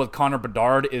impressive what Connor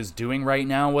Bedard is doing right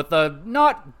now with a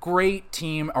not great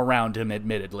team around him,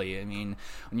 admittedly. I mean,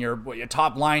 when your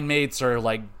top line mates are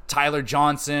like Tyler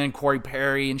Johnson, Corey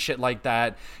Perry, and shit like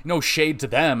that. No shade to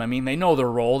them. I mean, they know their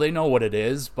role. They know what it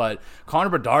is. But Connor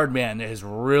Bedard, man, is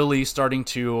really starting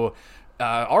to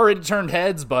already turned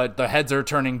heads, but the heads are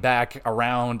turning back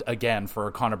around again for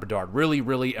Connor Bedard. Really,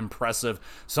 really impressive.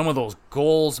 Some of those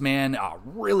goals, man,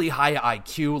 really high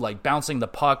IQ, like bouncing the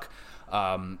puck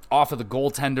off of the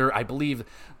goaltender. I believe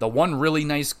the one really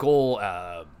nice goal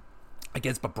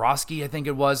against Bobrovsky, I think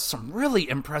it was, some really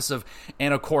impressive.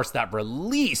 And of course, that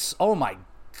release. Oh my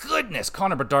goodness,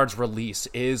 Connor Bedard's release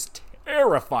is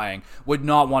terrifying. Would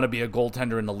not want to be a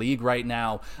goaltender in the league right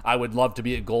now. I would love to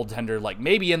be a goaltender, like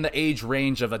maybe in the age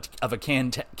range of a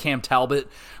Cam Talbot,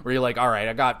 where you're like, all right,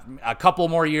 I got a couple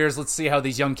more years. Let's see how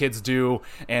these young kids do,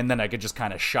 and then I could just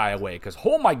kind of shy away. Because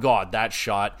oh my god, that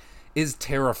shot is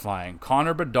terrifying.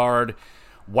 Connor Bedard,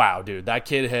 wow, dude, that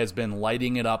kid has been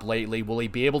lighting it up lately. Will he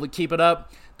be able to keep it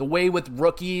up? The way with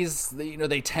rookies,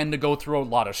 they tend to go through a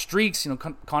lot of streaks.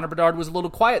 Connor Bedard was a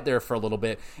little quiet there for a little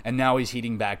bit, and now he's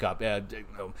heating back up.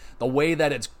 The way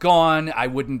that it's gone, I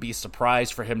wouldn't be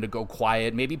surprised for him to go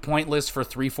quiet, maybe pointless for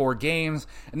 3-4 games,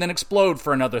 and then explode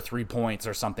for another 3 points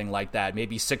or something like that.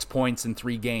 Maybe 6 points in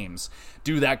 3 games.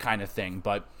 Do that kind of thing.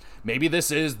 But maybe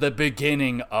this is the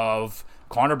beginning of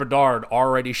Connor Bedard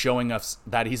already showing us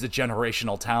that he's a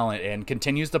generational talent and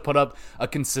continues to put up a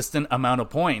consistent amount of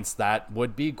points. That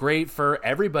would be great for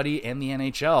everybody in the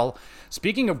NHL.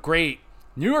 Speaking of great,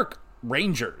 New York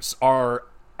Rangers are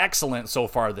excellent so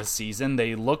far this season.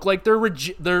 They look like they're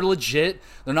legit.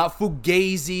 They're not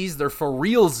fugazis. They're for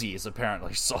realsies,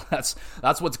 apparently. So that's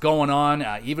what's going on.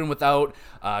 Even without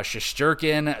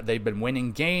Shesterkin, they've been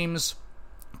winning games.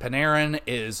 Panarin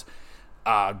is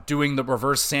doing the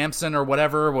reverse Samson or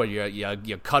whatever, where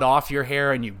you cut off your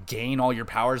hair and you gain all your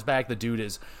powers back. The dude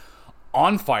is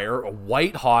on fire,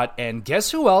 white hot, and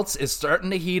guess who else is starting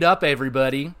to heat up,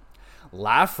 everybody?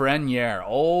 Lafreniere.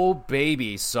 Oh,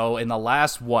 baby. So in the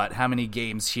last, how many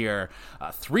games here?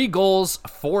 3 goals,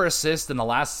 4 assists in the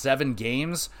last 7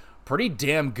 games. Pretty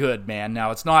damn good, man. Now,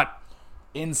 it's not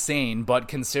insane, but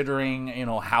considering,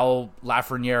 how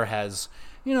Lafreniere has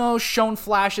shown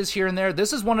flashes here and there,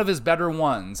 this is one of his better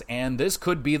ones, and this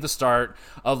could be the start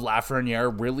of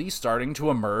Lafreniere really starting to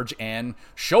emerge and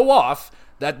show off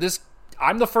that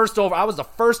I was the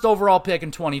first overall pick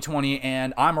in 2020,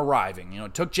 and I'm arriving.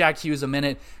 It took Jack Hughes a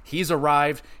minute. He's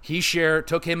arrived.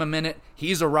 Took him a minute.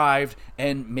 He's arrived,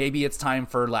 and maybe it's time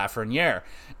for Lafreniere.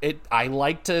 I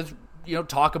like to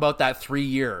talk about that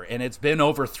 3-year, and it's been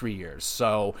over 3 years.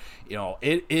 So,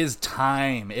 it is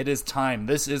time. It is time.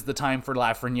 This is the time for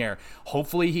Lafreniere.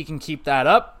 Hopefully he can keep that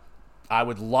up. I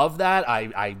would love that.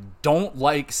 I don't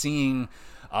like seeing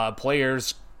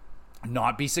players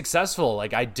not be successful.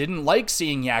 Like, I didn't like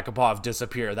seeing Yakupov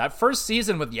disappear. That first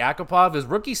season with Yakupov, his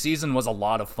rookie season, was a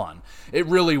lot of fun. It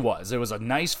really was. It was a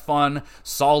nice, fun,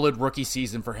 solid rookie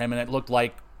season for him, and it looked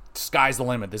like sky's the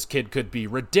limit. This kid could be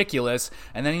ridiculous,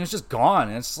 and then he was just gone,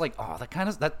 and it's just like, oh,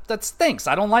 that stinks.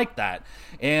 I don't like that.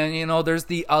 And there's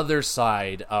the other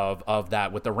side of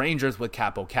that with the Rangers, with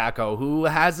Capo Caco, who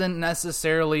hasn't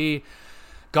necessarily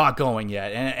got going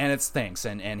yet, and it stinks.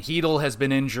 And Hedl has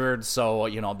been injured, so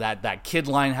that kid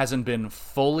line hasn't been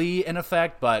fully in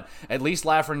effect, but at least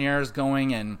Lafreniere is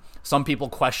going, and some people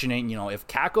questioning, if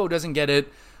Caco doesn't get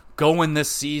it going this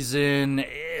season,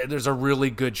 there's a really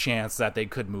good chance that they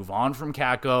could move on from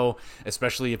Caco,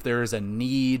 especially if there is a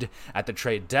need at the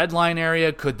trade deadline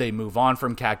area. Could they move on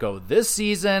from Caco this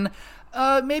season?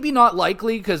 Maybe not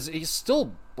likely, because he's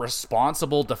still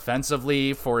responsible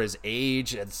defensively for his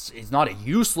age. He's not a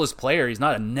useless player. He's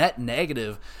not a net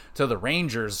negative to the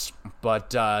Rangers,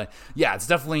 but it's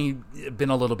definitely been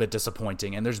a little bit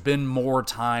disappointing, and there's been more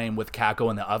time with Caco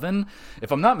in the oven.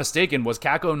 If I'm not mistaken, was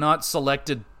Caco not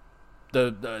selected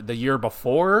the year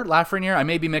before Lafreniere? I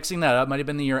may be mixing that up. Might have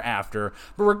been the year after.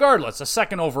 But regardless, a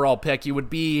second overall pick, you would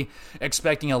be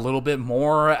expecting a little bit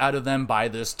more out of them by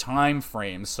this time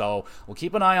frame. So we'll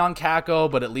keep an eye on Caco,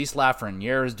 but at least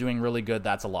Lafreniere is doing really good.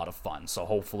 That's a lot of fun. So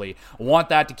hopefully want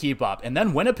that to keep up. And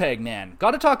then Winnipeg, man.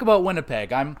 Got to talk about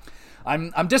Winnipeg.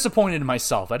 I'm disappointed in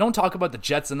myself. I don't talk about the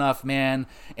Jets enough, man.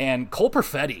 And Cole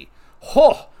Perfetti.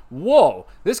 Whoa.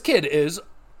 This kid is...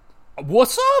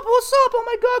 What's up? Oh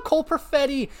my god, Cole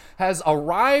Perfetti has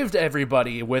arrived,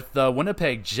 everybody, with the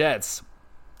Winnipeg Jets.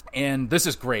 And this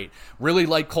is great. Really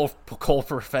like Cole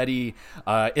Perfetti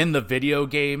in the video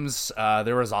games.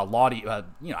 There was a lot of,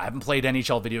 I haven't played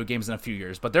NHL video games in a few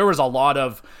years, but there was a lot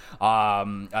of,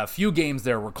 a few games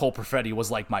there where Cole Perfetti was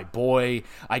like my boy.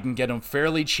 I can get him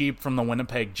fairly cheap from the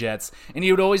Winnipeg Jets, and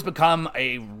he would always become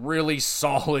a really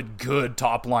solid, good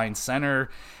top-line center.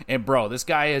 And bro, this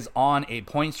guy is on a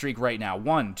point streak right now.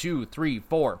 1, 2, 3,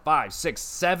 4, 5, 6,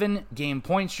 7 game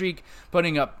point streak,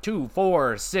 putting up 2,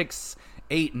 4, 6,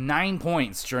 8, 9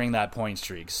 points during that point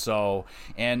streak. So,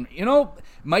 and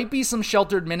might be some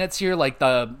sheltered minutes here, like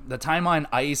the time on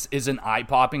ice isn't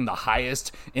eye-popping. The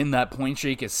highest in that point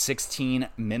streak is 16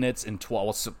 minutes and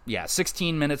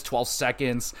 16 minutes 12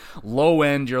 seconds. Low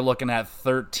end, you're looking at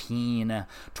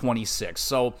 13:26.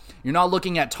 So you're not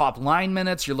looking at top line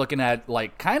minutes, you're looking at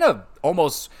like kind of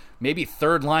almost maybe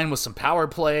third line with some power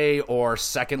play, or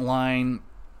second line.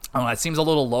 It seems a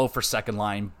little low for second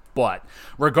line. But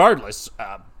regardless,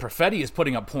 Perfetti is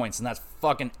putting up points, and that's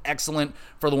fucking excellent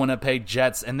for the Winnipeg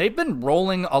Jets. And they've been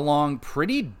rolling along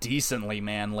pretty decently,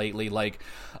 man, lately. Like,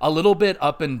 a little bit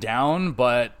up and down,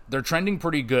 but they're trending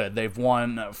pretty good. They've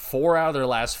won 4 out of their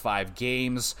last 5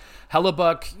 games.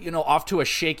 Hellebuck, off to a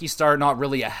shaky start. Not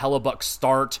really a Hellebuck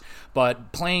start,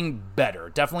 but playing better.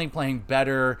 Definitely playing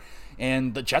better.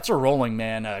 And the Jets are rolling,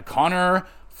 man. Connor...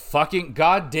 Fucking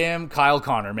goddamn Kyle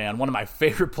Connor, man. One of my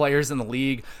favorite players in the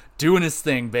league. Doing his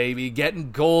thing, baby.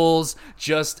 Getting goals.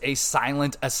 Just a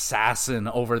silent assassin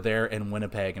over there in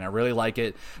Winnipeg. And I really like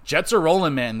it. Jets are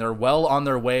rolling, man. They're well on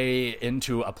their way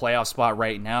into a playoff spot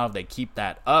right now. If they keep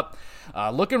that up.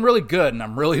 Looking really good. And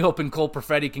I'm really hoping Cole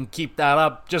Perfetti can keep that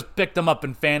up. Just picked him up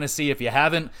in fantasy. If you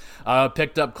haven't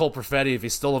picked up Cole Perfetti, if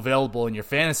he's still available in your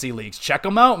fantasy leagues, check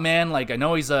him out, man. Like, I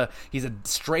know he's a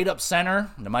straight up center.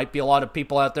 There might be a lot of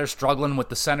people out there struggling with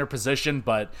the center position,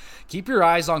 but keep your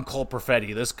eyes on Cole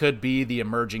Perfetti. This could be the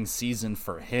emerging season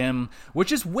for him,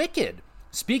 which is wicked.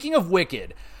 Speaking of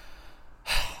wicked,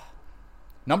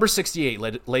 number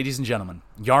 68, ladies and gentlemen,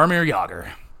 Jaromir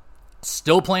Jagr.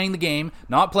 Still playing the game,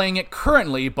 not playing it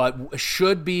currently, but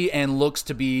should be and looks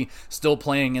to be still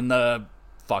playing in the...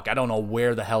 I don't know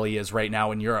where the hell he is right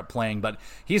now in Europe playing, but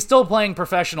he's still playing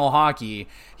professional hockey.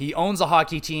 He owns a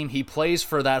hockey team. He plays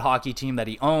for that hockey team that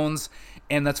he owns,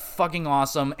 and that's fucking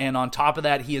awesome. And on top of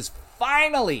that, he is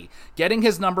finally getting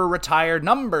his number retired,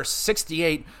 number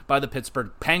 68, by the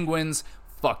Pittsburgh Penguins.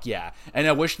 Fuck yeah. And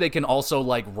I wish they can also,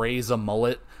 raise a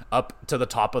mullet up to the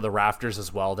top of the rafters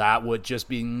as well. That would just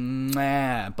be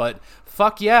but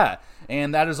fuck yeah.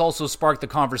 And that has also sparked the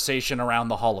conversation around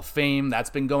the Hall of Fame. That's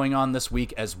been going on this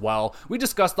week as well. We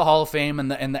discussed the Hall of Fame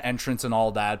and the entrance and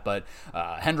all that, but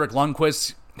Henrik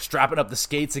Lundqvist strapping up the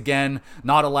skates again,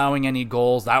 not allowing any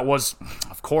goals. That was,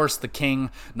 of course, the king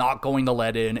not going to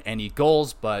let in any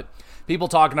goals, but people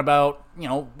talking about,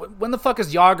 when the fuck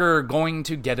is Jagr going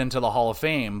to get into the Hall of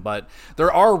Fame? But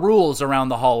there are rules around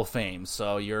the Hall of Fame.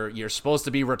 So you're supposed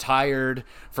to be retired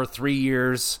for 3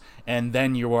 years, and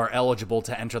then you are eligible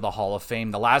to enter the Hall of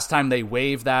Fame. The last time they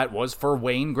waived that was for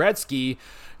Wayne Gretzky,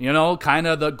 kind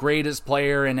of the greatest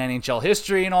player in NHL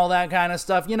history and all that kind of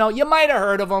stuff. You might have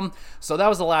heard of him. So that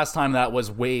was the last time that was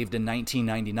waived in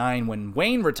 1999 when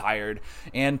Wayne retired,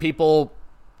 and people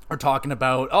are talking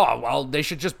about, they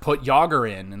should just put Jagr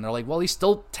in. And they're like, well, he's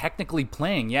still technically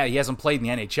playing. Yeah, he hasn't played in the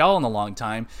NHL in a long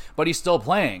time, but he's still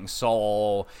playing.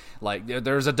 So,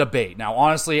 there's a debate. Now,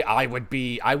 honestly, I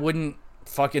wouldn't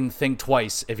fucking think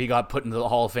twice if he got put into the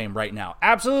Hall of Fame right now.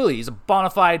 Absolutely. He's a bona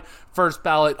fide first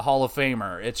ballot Hall of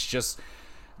Famer. It's just...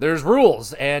 there's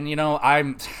rules, and,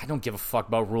 I don't give a fuck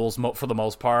about rules for the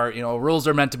most part. Rules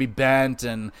are meant to be bent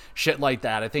and shit like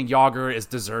that. I think Jagr is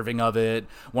deserving of it.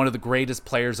 One of the greatest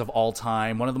players of all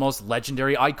time. One of the most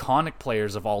legendary, iconic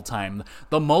players of all time.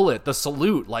 The mullet, the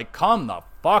salute, come the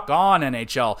fuck on,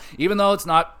 NHL. Even though it's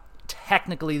not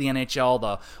technically the NHL,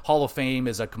 the Hall of Fame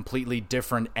is a completely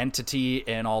different entity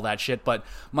and all that shit. But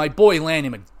my boy Lanny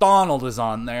McDonald is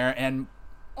on there, and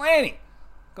Lanny,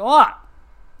 go on.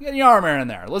 Get Jaromir in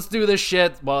there. Let's do this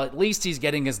shit. Well, at least he's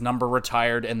getting his number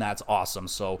retired, and that's awesome.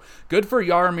 So, good for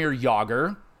Jaromir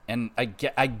Jagr. And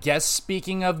I guess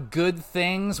speaking of good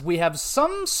things, we have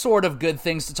some sort of good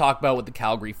things to talk about with the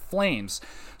Calgary Flames.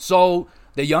 So,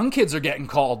 the young kids are getting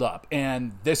called up,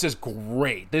 and this is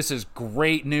great. This is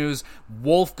great news.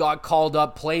 Wolf got called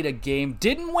up, played a game,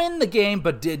 didn't win the game,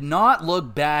 but did not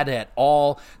look bad at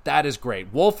all. That is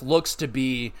great. Wolf looks to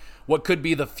be what could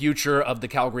be the future of the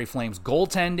Calgary Flames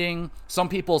goaltending. Some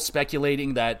people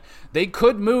speculating that they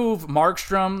could move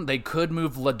Markstrom, they could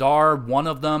move Vladar, one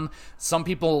of them. Some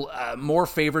people more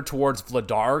favored towards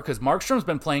Vladar because Markstrom's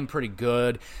been playing pretty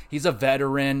good. He's a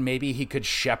veteran. Maybe he could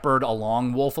shepherd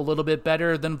along Wolf a little bit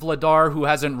better than Vladar, who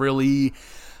hasn't really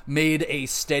made a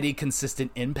steady,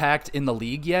 consistent impact in the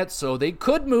league yet. So they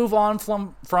could move on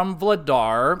from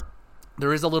Vladar.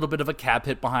 There is a little bit of a cap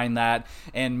hit behind that,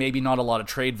 and maybe not a lot of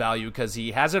trade value because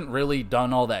he hasn't really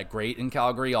done all that great in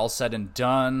Calgary, all said and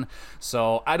done.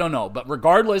 So I don't know. But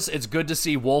regardless, it's good to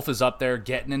see Wolf is up there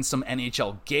getting in some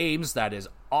NHL games. That is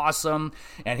awesome.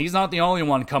 And he's not the only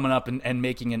one coming up and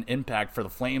making an impact for the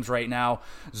Flames right now.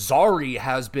 Zari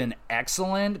has been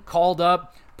excellent, called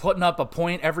up, putting up a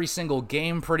point every single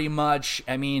game pretty much.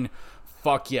 I mean,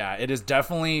 fuck yeah. It is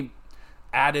definitely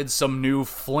added some new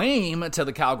flame to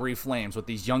the Calgary Flames with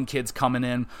these young kids coming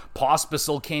in.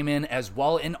 Pospisil came in as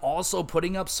well and also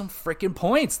putting up some freaking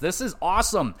points. This is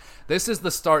awesome. This is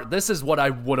the start. This is what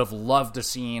I would have loved to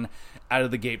seen out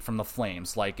of the gate from the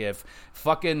Flames. Like if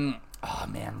fucking... Oh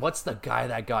man, what's the guy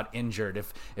that got injured?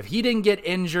 If he didn't get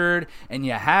injured and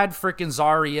you had freaking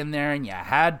Zari in there and you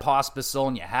had Pospisil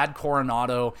and you had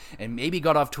Coronado and maybe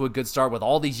got off to a good start with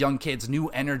all these young kids, new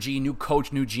energy, new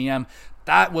coach, new GM,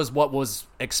 that was what was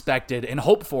expected and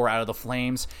hoped for out of the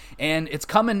Flames. And it's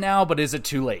coming now, but is it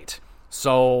too late?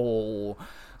 So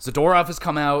Zadorov has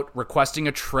come out requesting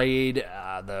a trade.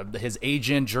 His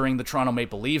agent during the Toronto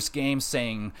Maple Leafs game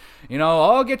saying,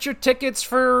 I'll get your tickets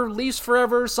for Leafs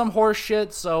forever, some horse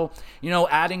shit. So,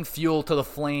 adding fuel to the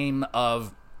flame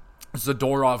of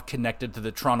Zadorov connected to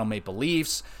the Toronto Maple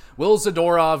Leafs. Will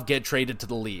Zadorov get traded to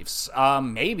the Leafs?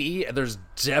 Maybe. There's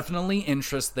definitely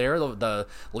interest there. The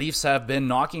Leafs have been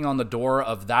knocking on the door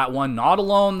of that one. Not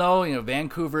alone, though.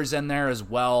 Vancouver's in there as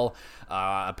well.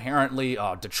 Apparently,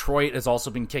 Detroit has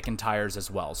also been kicking tires as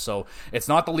well. So it's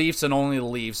not the Leafs and only the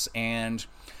Leafs. And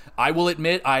I will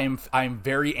admit I'm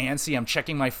very antsy. I'm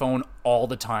checking my phone all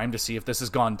the time to see if this has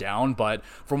gone down. But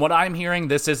from what I'm hearing,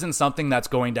 this isn't something that's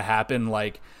going to happen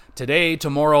like today,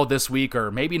 tomorrow, this week,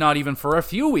 or maybe not even for a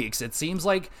few weeks. It seems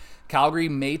like Calgary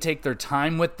may take their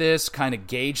time with this, kind of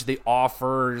gauge the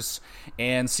offers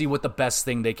and see what the best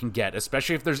thing they can get.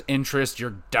 Especially if there's interest,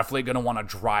 you're definitely going to want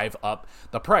to drive up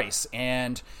the price.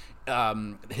 And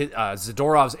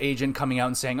Zadorov's agent coming out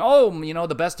and saying,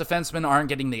 the best defensemen aren't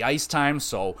getting the ice time,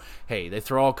 so hey, they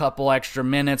throw a couple extra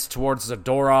minutes towards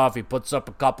Zadorov, he puts up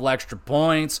a couple extra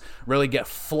points, really get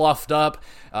fluffed up.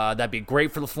 That'd be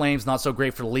great for the Flames, not so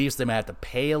great for the Leafs. They might have to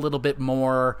pay a little bit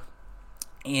more,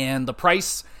 and the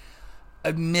price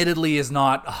admittedly is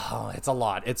not, it's a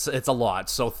lot. It's a lot.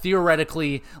 So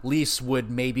theoretically, Leafs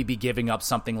would maybe be giving up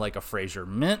something like a Fraser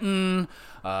Minton,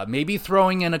 maybe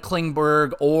throwing in a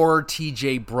Klingberg or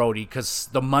TJ Brody, because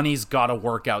the money's got to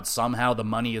work out somehow. The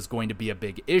money is going to be a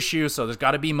big issue, so there's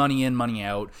got to be money in, money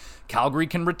out. Calgary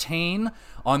can retain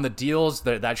on the deals.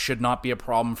 That should not be a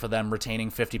problem for them, retaining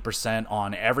 50%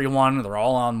 on everyone. They're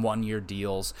all on one-year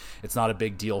deals. It's not a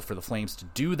big deal for the Flames to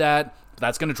do that.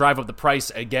 That's going to drive up the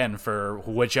price again for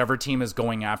whichever team is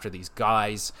going after these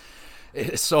guys.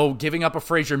 So giving up a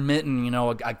Fraser Minton,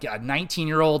 a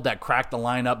 19-year-old that cracked the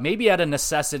lineup, maybe out of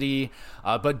necessity,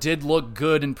 but did look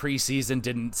good in preseason,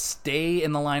 didn't stay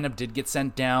in the lineup, did get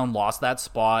sent down, lost that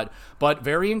spot, but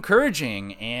very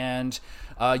encouraging. And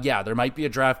there might be a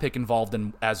draft pick involved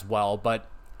in as well, but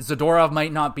Zadorov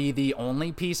might not be the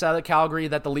only piece out of Calgary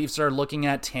that the Leafs are looking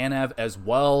at. Tanev as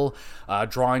well,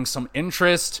 drawing some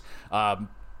interest.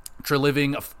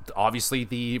 Treliving, obviously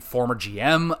the former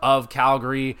GM of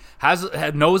Calgary,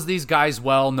 knows these guys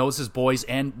well, knows his boys,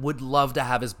 and would love to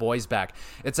have his boys back.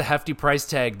 It's a hefty price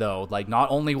tag, though. Like,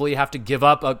 not only will you have to give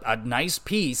up a nice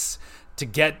piece to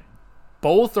get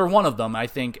both or one of them, I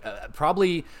think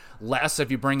probably less if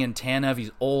you bring in Tanev.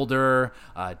 He's older,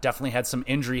 definitely had some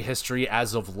injury history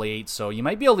as of late, so you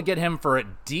might be able to get him for a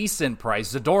decent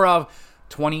price. Zadorov,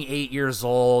 28 years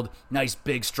old, nice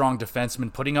big strong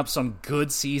defenseman, putting up some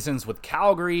good seasons with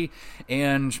Calgary,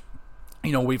 and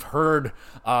we've heard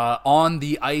on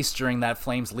the ice during that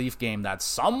Flames-Leaf game that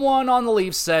someone on the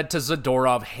Leafs said to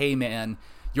Zadorov, hey man,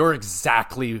 you're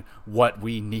exactly what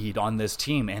we need on this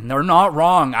team. And they're not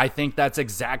wrong. I think that's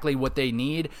exactly what they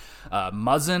need.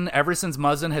 Muzzin, ever since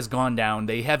Muzzin has gone down,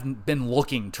 they have been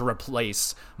looking to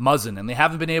replace Muzzin, and they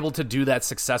haven't been able to do that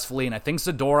successfully. And I think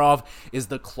Zadorov is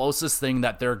the closest thing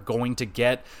that they're going to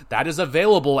get that is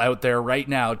available out there right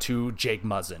now to Jake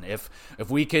Muzzin. If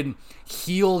we could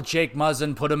heal Jake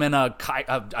Muzzin, put him in a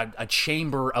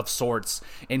chamber of sorts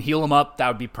and heal him up, that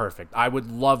would be perfect. I would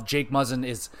love. Jake Muzzin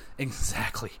is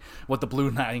exactly exactly what the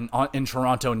Blue Nine in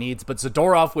Toronto needs. But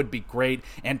Zadorov would be great,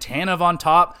 and Tanev on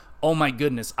top. Oh my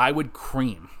goodness, I would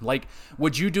cream. Like,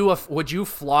 would you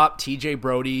flop TJ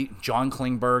Brody, John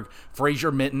Klingberg,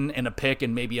 Fraser Mitten, and a pick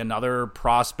and maybe another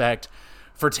prospect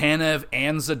for Tanev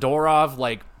and Zadorov?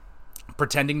 Like,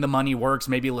 pretending the money works,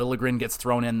 maybe Liljegren gets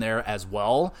thrown in there as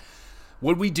well.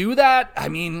 Would we do that? I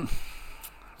mean,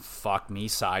 fuck me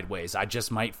sideways. I just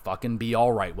might fucking be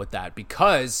all right with that,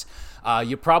 because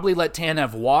you probably let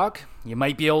Tanev walk. You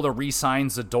might be able to re-sign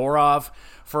Zadorov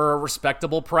for a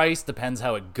respectable price. Depends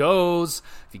how it goes.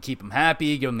 If you keep him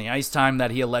happy, give him the ice time that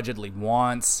he allegedly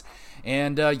wants.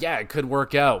 And yeah, it could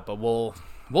work out, but we'll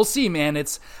see, man.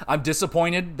 I'm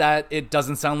disappointed that it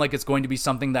doesn't sound like it's going to be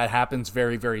something that happens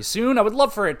very, very soon. I would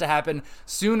love for it to happen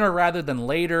sooner rather than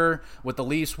later with the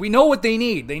Leafs. We know what they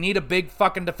need. They need a big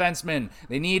fucking defenseman.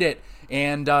 They need it,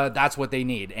 and that's what they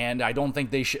need. And I don't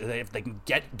think they should, if they can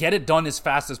get it done as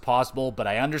fast as possible, but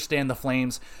I understand the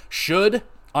Flames should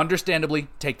understandably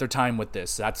take their time with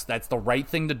this. That's the right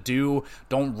thing to do.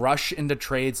 Don't rush into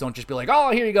trades. Don't just be like,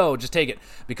 oh, here you go, just take it.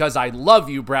 Because I love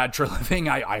you, Brad Treliving.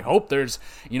 I hope there's,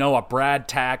 a Brad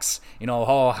tax.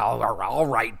 All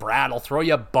right, Brad, I'll throw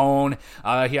you a bone.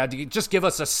 He had to just give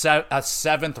us a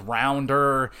seventh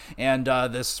rounder and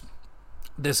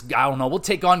this, I don't know, we'll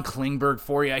take on Klingberg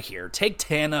for you here. Take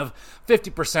Tanev,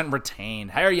 50%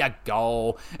 retain. There you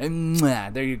go. And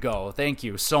there you go. Thank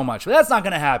you so much. But that's not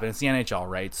going to happen. It's the NHL,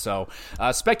 right? So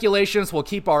speculations, we'll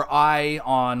keep our eye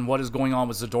on what is going on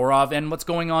with Zadorov and what's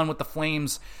going on with the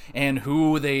Flames and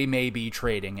who they may be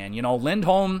trading. And,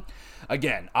 Lindholm,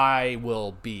 again, I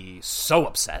will be so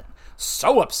upset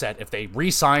if they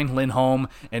re-sign Lindholm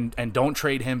and don't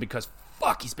trade him, because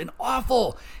fuck, he's been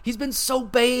awful. He's been so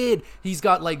bad. He's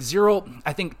got like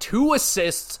 2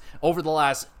 assists over the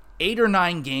last 8 or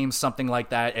 9 games, something like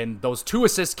that, and those 2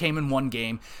 assists came in 1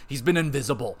 game. He's been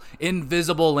invisible.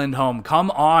 Invisible, Lindholm.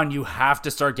 Come on, you have to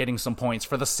start getting some points.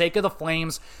 For the sake of the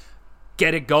Flames,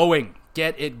 get it going.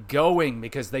 Get it going,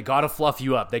 because they got to fluff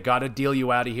you up. They got to deal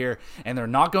you out of here, and they're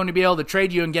not going to be able to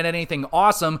trade you and get anything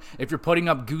awesome if you're putting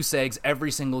up goose eggs every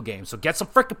single game. So get some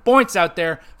frickin' points out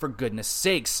there, for goodness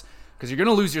sakes. Because you're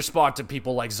going to lose your spot to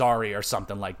people like Zari or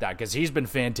something like that, because he's been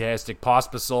fantastic.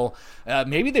 Pospisil.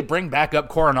 Maybe they bring back up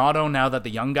Coronado now that the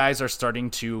young guys are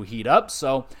starting to heat up.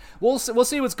 So we'll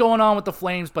see what's going on with the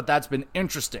Flames, but that's been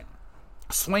interesting.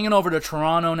 Swinging over to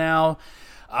Toronto now.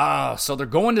 So they're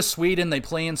going to Sweden. They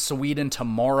play in Sweden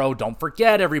tomorrow. Don't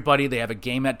forget, everybody, they have a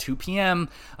game at 2 p.m.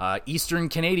 Eastern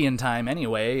Canadian time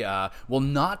anyway. We'll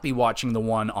not be watching the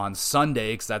one on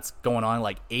Sunday, because that's going on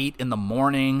like 8 in the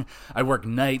morning. I work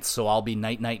nights, so I'll be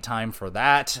night time for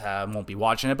that. Won't be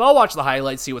watching it, but I'll watch the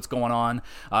highlights, see what's going on.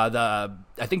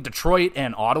 I think Detroit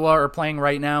and Ottawa are playing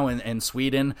right now in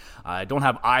Sweden. I don't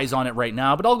have eyes on it right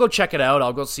now, but I'll go check it out.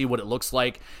 I'll go see what it looks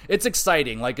like. It's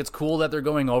exciting. Like, it's cool that they're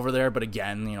going over there, but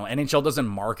again, NHL doesn't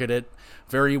market it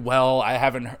very well. I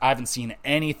haven't seen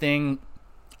anything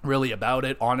really about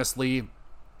it, honestly.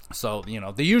 So,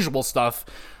 the usual stuff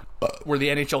where the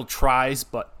NHL tries,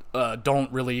 but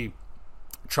don't really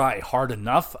try hard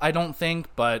enough, I don't think.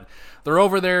 But they're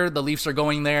over there. The Leafs are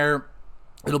going there.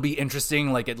 It'll be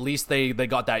interesting. Like, at least they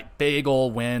got that big ol'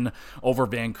 win over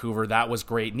Vancouver. That was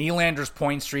great. Nylander's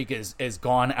point streak is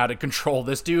gone out of control.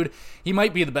 This dude, he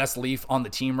might be the best Leaf on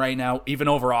the team right now, even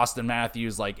over Austin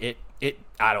Matthews. Like,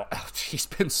 he's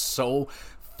been so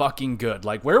fucking good.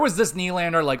 Like, where was this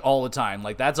Nylander like all the time?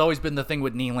 Like, that's always been the thing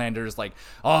with Nylander, is like,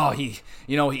 oh, he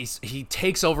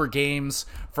takes over games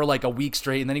for like a week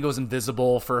straight, and then he goes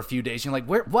invisible for a few days. You're like,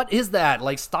 what is that?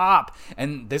 Like, stop.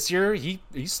 And this year he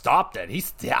stopped it. He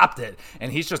stopped it,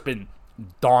 and he's just been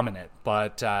dominant.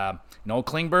 But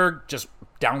Klingberg just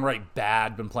downright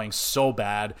bad, been playing so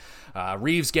bad.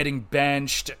 Reeves getting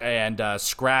benched and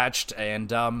scratched,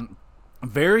 and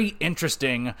very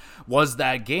interesting was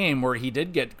that game where he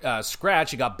did get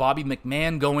scratched. He got Bobby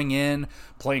McMann going in,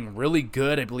 playing really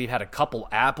good. I believe had a couple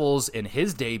apples in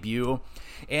his debut.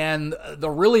 And the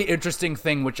really interesting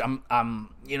thing, which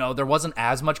there wasn't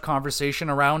as much conversation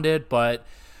around it, but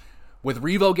with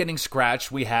Revo getting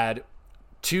scratched, we had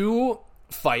 2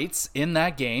 fights in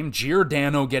that game.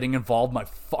 Giordano getting involved, my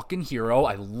fucking hero.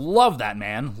 I love that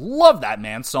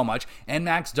man so much. And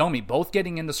Max Domi, both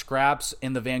getting into scraps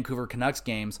in the Vancouver Canucks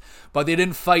games, but they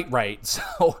didn't fight right.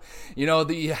 So,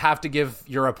 you have to give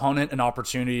your opponent an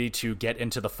opportunity to get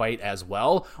into the fight as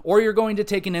well, or you're going to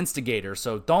take an instigator.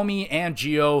 So Domi and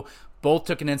Gio both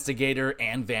took an instigator,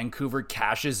 and Vancouver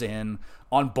cashes in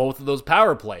on both of those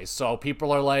power plays. So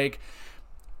people are like,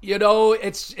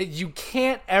 You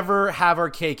can't ever have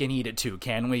our cake and eat it too,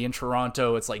 can we? In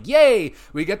Toronto, it's like, yay,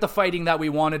 we get the fighting that we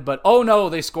wanted, but oh no,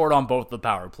 they scored on both the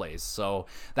power plays. So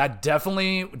that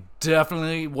definitely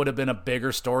would have been a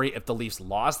bigger story if the Leafs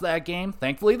lost that game.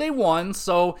 Thankfully, they won,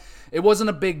 so it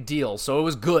wasn't a big deal. So it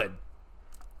was good.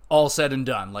 All said and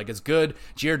done. Like, it's good.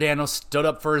 Giordano stood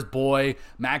up for his boy.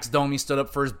 Max Domi stood up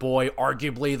for his boy.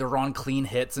 Arguably, they're on clean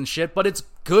hits and shit, but it's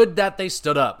good that they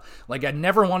stood up. Like, I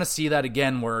never want to see that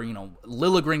again where,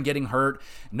 Liljegren getting hurt,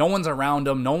 no one's around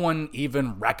him, no one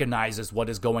even recognizes what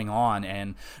is going on,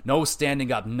 and no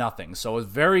standing up, nothing. So it's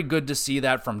very good to see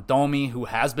that from Domi, who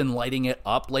has been lighting it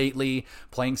up lately,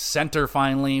 playing center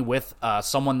finally with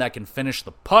someone that can finish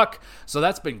the puck. So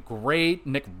that's been great.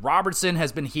 Nick Robertson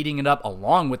has been heating it up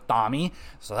along with Domi,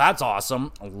 so that's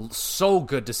awesome. So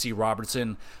good to see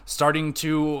Robertson starting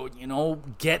to,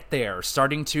 get there,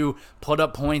 starting to put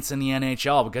up points in the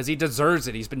NHL because he deserves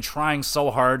it. He's been trying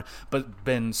so hard, but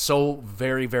been so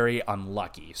very, very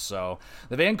unlucky. So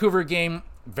the Vancouver game,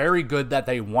 very good that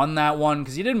they won that one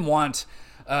because you didn't want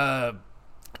to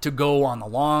go on the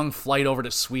long flight over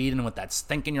to Sweden with that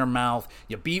stink in your mouth.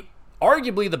 You beat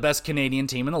arguably the best Canadian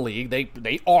team in the league.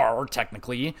 They are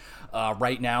technically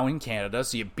right now in Canada,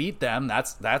 so you beat them.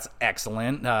 That's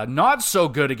excellent. Not so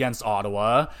good against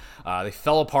Ottawa. They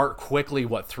fell apart quickly.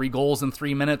 3 goals in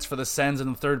 3 minutes for the Sens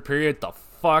in the third period? The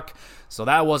fuck? So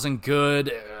that wasn't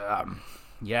good.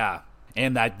 Yeah.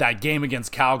 And that game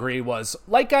against Calgary was,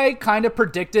 like I kind of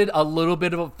predicted, a little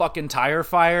bit of a fucking tire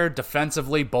fire.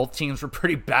 Defensively, both teams were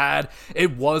pretty bad.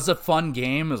 It was a fun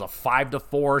game. It was a 5-4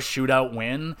 shootout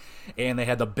win. And they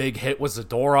had the big hit with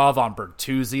Zadorov on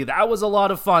Bertuzzi. That was a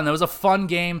lot of fun. That was a fun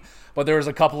game. But there was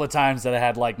a couple of times that I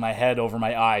had like my head over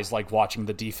my eyes, like watching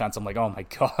the defense. I'm like, oh my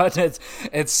God,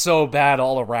 it's so bad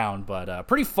all around. But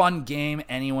pretty fun game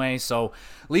anyway. So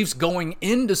Leafs going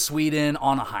into Sweden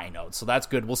on a high note. So that's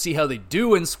good. We'll see how they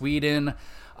do in Sweden.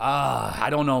 I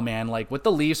don't know, man. Like with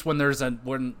the Leafs, when there's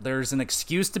an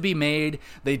excuse to be made,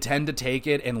 they tend to take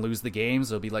it and lose the games.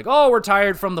 They'll be like, oh, we're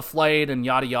tired from the flight and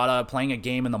yada yada, playing a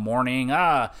game in the morning.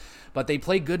 But they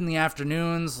play good in the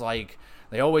afternoons. Like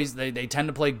they tend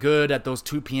to play good at those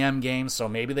 2 p.m. games. So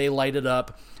maybe they light it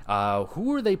up.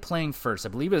 Who are they playing first? I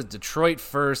believe it's Detroit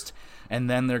first. And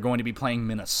then they're going to be playing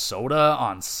Minnesota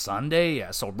on Sunday.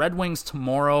 Yeah, so Red Wings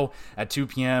tomorrow at 2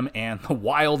 p.m. and the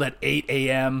Wild at 8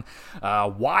 a.m.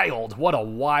 Wild. What a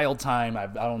wild time. I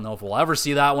don't know if we'll ever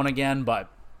see that one again, but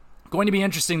going to be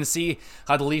interesting to see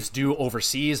how the Leafs do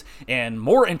overseas, and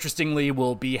more interestingly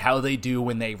will be how they do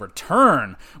when they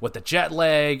return with the jet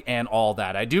lag and all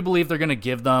that. I do believe they're going to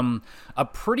give them a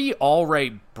pretty all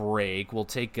right break. We'll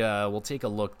take a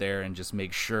look there and just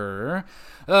make sure.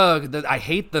 I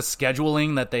hate the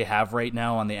scheduling that they have right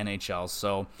now on the NHL.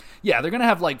 So yeah, they're gonna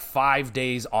have like 5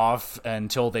 days off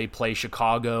until they play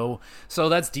Chicago. So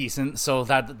that's decent. So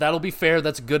that'll be fair.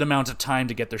 That's a good amount of time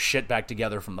to get their shit back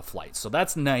together from the flight. So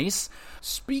that's nice.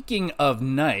 Speaking of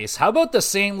nice, how about the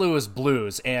St. Louis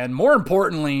Blues? And more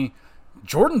importantly,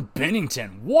 Jordan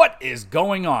Binnington, what is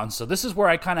going on? So this is where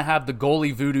I kind of have the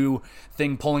goalie voodoo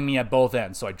thing pulling me at both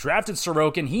ends. So I drafted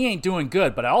Sorokin. He ain't doing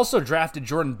good, but I also drafted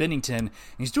Jordan Binnington, and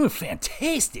he's doing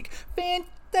fantastic.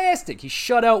 He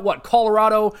shut out,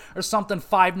 Colorado or something,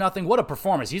 5-0. What a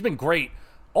performance. He's been great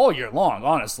all year long,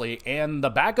 honestly. And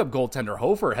the backup goaltender,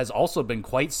 Hofer, has also been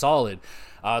quite solid.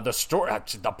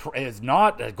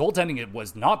 Goaltending it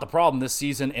was not the problem this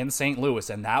season in St. Louis,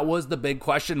 and that was the big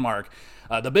question mark.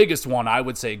 The biggest one, I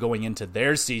would say, going into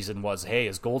their season was, hey,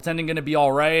 is goaltending going to be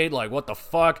all right? Like, what the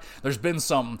fuck? There's been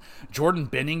some Jordan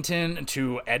Binnington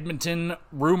to Edmonton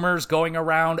rumors going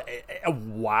around.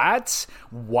 What?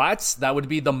 That would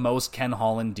be the most Ken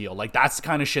Holland deal. Like, that's the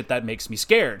kind of shit that makes me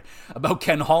scared about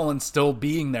Ken Holland still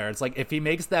being there. It's like, if he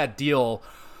makes that deal,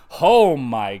 oh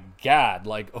my God.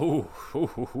 Like, ooh.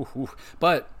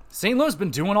 But St. Louis has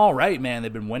been doing all right, man.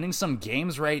 They've been winning some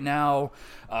games right now.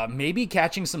 Maybe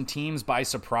catching some teams by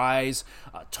surprise.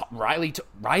 Riley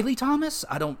Thomas?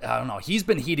 I don't know. He's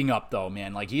been heating up though,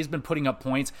 man. Like, he's been putting up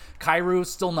points. Kyrou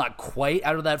still not quite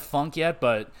out of that funk yet,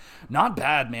 but not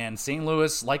bad, man. St.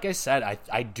 Louis, like I said,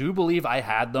 I do believe I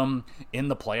had them in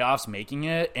the playoffs making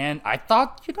it, and I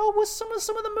thought, with some of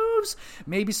the moves,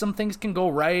 maybe some things can go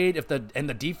right. And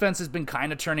the defense has been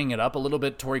kind of turning it up a little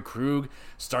bit. Torrey Krug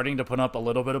starting to put up a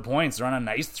little bit of points. They're on a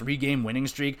nice 3-game winning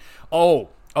streak.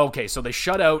 Okay, so they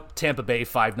shut out Tampa Bay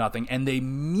 5-0, and they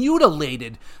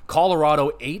mutilated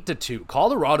Colorado 8-2.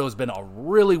 Colorado has been a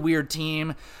really weird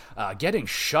team, getting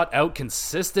shut out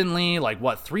consistently,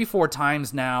 3-4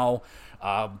 times now,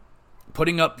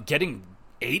 getting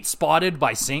spotted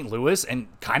by St. Louis and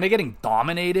kind of getting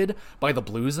dominated by the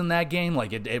Blues in that game.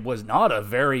 Like, it was not a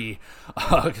very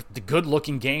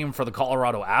good-looking game for the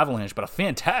Colorado Avalanche, but a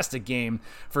fantastic game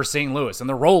for St. Louis, and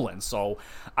they're rolling. So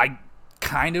I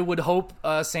kind of would hope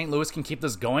St. Louis can keep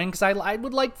this going, because I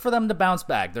would like for them to bounce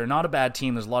back. They're not a bad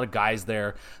team. There's a lot of guys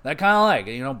there that kind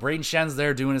of like, Braden Schen's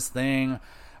there doing his thing.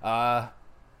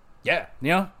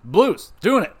 Yeah, Blues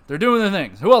doing it. They're doing their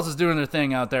thing. Who else is doing their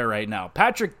thing out there right now?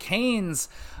 Patrick Kane's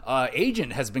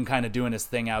agent has been kind of doing his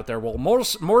thing out there. Well,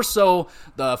 more so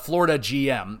the Florida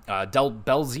GM, Del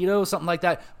Belzito, something like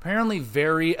that. Apparently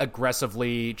very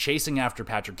aggressively chasing after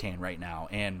Patrick Kane right now,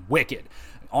 and wicked.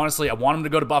 Honestly, I want him to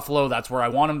go to Buffalo. That's where I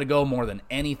want him to go more than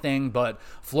anything. But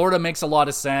Florida makes a lot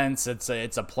of sense. It's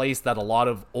a place that a lot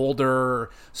of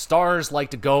older stars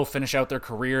like to go finish out their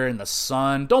career in the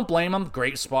sun. Don't blame them.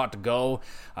 Great spot to go.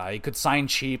 You could sign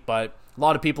cheap, but a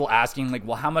lot of people asking, like,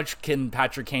 well, how much can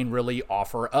Patrick Kane really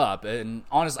offer up? And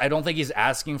honestly, I don't think he's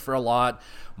asking for a lot.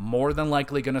 More than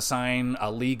likely going to sign a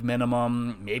league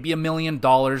minimum, maybe $1 million,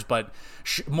 but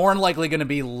more than likely going to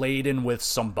be laden with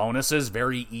some bonuses,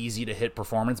 very easy to hit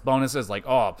performance bonuses, like,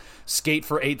 skate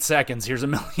for 8 seconds, here's $1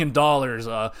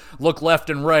 million, look left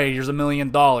and right, here's $1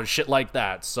 million, shit like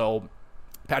that. So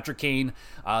Patrick Kane,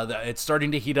 it's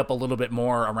starting to heat up a little bit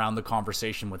more around the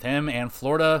conversation with him, and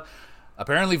Florida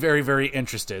apparently very, very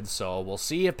interested. So we'll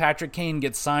see if Patrick Kane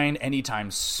gets signed anytime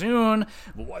soon.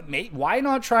 Why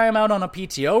not try him out on a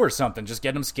PTO or something? Just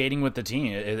get him skating with the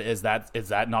team. Is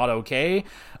that not okay?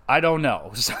 I don't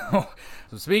know. So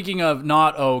speaking of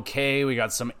not okay, we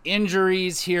got some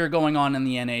injuries here going on in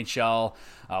the NHL.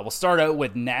 We'll start out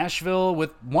with Nashville,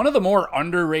 with one of the more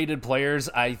underrated players,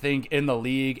 I think, in the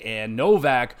league, and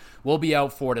Novak will be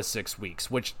out 4 to 6 weeks,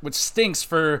 which stinks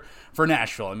for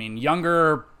Nashville. I mean,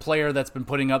 younger player that's been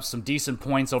putting up some decent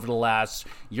points over the last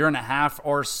year and a half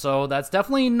or so. That's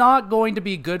definitely not going to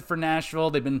be good for Nashville.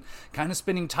 They've been kind of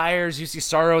spinning tires. UC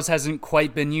Saros hasn't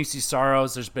quite been UC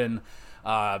Saros. There's been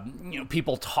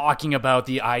people talking about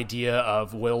the idea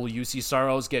of, will UC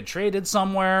Saros get traded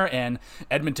somewhere, and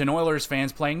Edmonton Oilers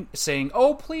fans saying,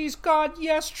 oh, please, God,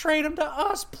 yes, trade him to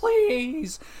us,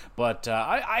 please. But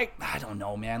I don't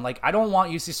know, man. Like, I don't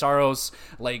want UC Saros.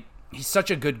 Like, he's such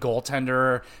a good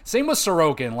goaltender. Same with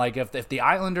Sorokin. Like, if the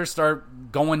Islanders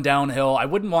start going downhill, I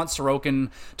wouldn't want Sorokin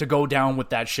to go down with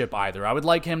that ship either. I would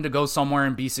like him to go somewhere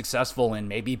and be successful and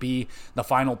maybe be the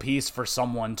final piece for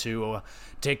someone to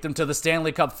take them to the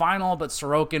Stanley Cup final. But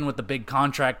Sorokin, with the big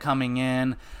contract coming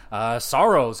in,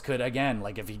 Saros could, again,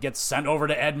 like, if he gets sent over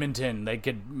to Edmonton, they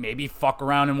could maybe fuck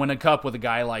around and win a cup with a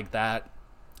guy like that.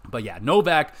 But yeah,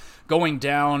 Novak going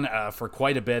down for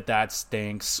quite a bit. That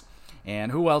stinks.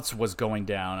 And who else was going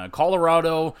down?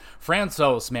 Colorado,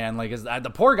 Francouz, man. Like,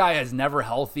 the poor guy is never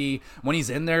healthy. When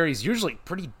he's in there, he's usually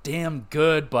pretty damn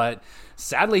good. But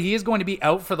sadly, he is going to be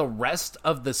out for the rest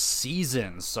of the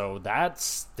season. So that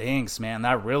stinks, man.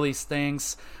 That really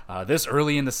stinks. This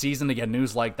early in the season to get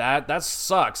news like that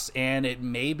sucks. And it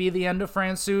may be the end of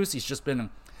Francouz. He's just been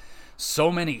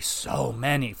so many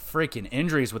freaking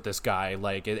injuries with this guy.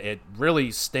 Like, it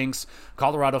really stinks.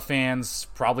 Colorado fans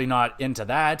probably not into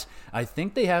that. I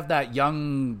think they have that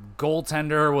young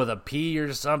goaltender with a P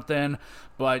or something.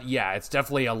 But yeah, it's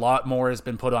definitely a lot more has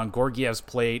been put on Georgiev's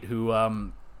plate, who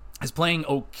is playing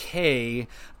okay,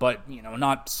 but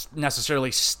not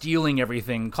necessarily stealing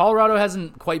everything. Colorado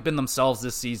hasn't quite been themselves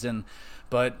this season.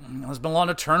 But there's been a lot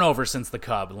of turnover since the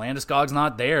Cub. Landeskog's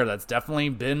not there. That's definitely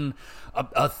been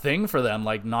a thing for them,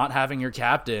 like not having your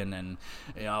captain. And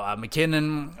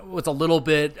McKinnon was a little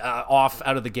bit off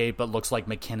out of the gate, but looks like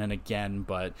McKinnon again.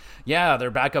 But yeah,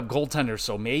 they're backup goaltenders.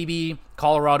 So maybe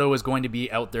Colorado is going to be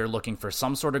out there looking for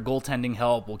some sort of goaltending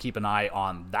help. We'll keep an eye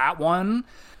on that one.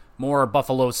 More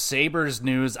Buffalo Sabres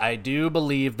news. I do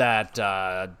believe that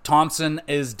Thompson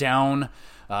is down.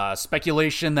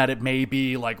 Speculation that it may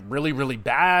be like really, really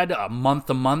bad, month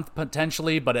to month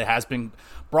potentially, but it has been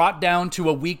brought down to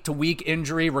a week-to-week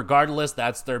injury. Regardless,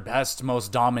 that's their best,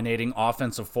 most dominating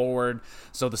offensive forward.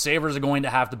 So the Sabres are going to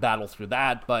have to battle through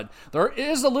that. But there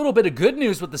is a little bit of good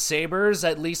news with the Sabres.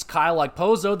 At least Kyle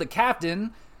Okposo, the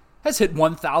captain, has hit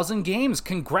 1,000 games.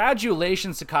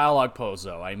 Congratulations to Kyle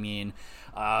Okposo. I mean,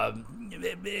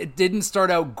 it didn't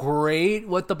start out great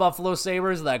with the Buffalo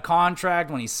Sabres, that contract.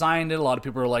 When he signed it, a lot of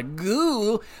people were like,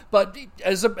 goo, but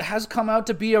it has come out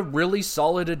to be a really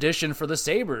solid addition for the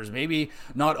Sabres. Maybe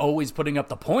not always putting up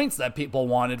the points that people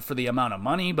wanted for the amount of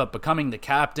money, but becoming the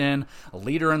captain, a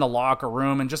leader in the locker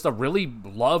room, and just a really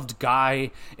loved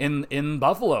guy in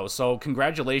Buffalo. So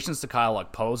congratulations to Kyle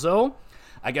Okposo.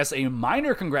 I guess a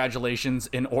minor congratulations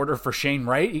in order for Shane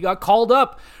Wright. He got called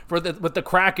up with the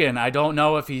Kraken. I don't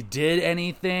know if he did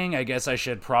anything. I guess I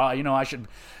should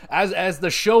as the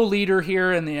show leader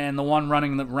here and the one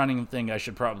running the thing, I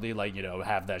should probably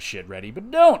have that shit ready.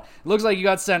 But don't. It looks like he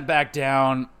got sent back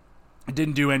down.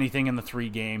 Didn't do anything in the 3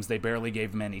 games. They barely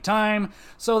gave him any time.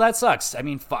 So that sucks. I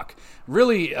mean, fuck.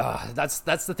 Really, that's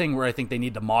the thing where I think they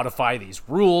need to modify these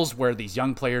rules where these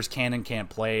young players can and can't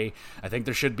play. I think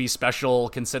there should be special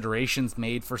considerations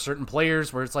made for certain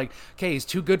players where it's like, okay, he's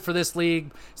too good for this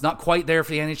league. He's not quite there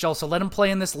for the NHL, so let him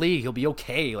play in this league. He'll be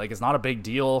okay. Like, it's not a big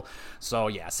deal. So,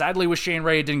 yeah, sadly with Shane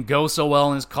Wright, it didn't go so well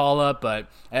in his call-up, but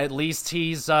at least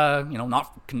he's,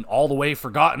 not all the way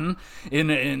forgotten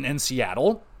in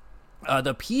Seattle.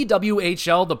 The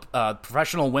PWHL, the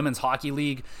Professional Women's Hockey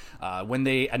League, when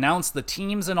they announced the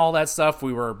teams and all that stuff,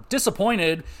 we were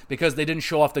disappointed because they didn't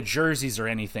show off the jerseys or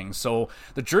anything. So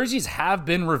the jerseys have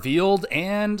been revealed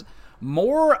and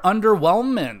more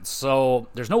underwhelming. So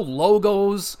there's no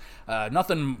logos,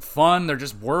 nothing fun. They're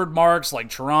just word marks like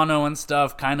Toronto and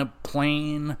stuff, kind of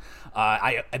plain.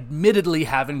 I admittedly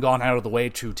haven't gone out of the way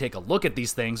to take a look at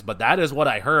these things, but that is what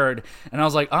I heard. And I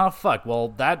was like, oh, fuck, well,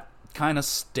 that kind of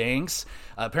stinks.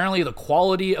 Apparently the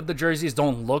quality of the jerseys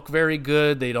don't look very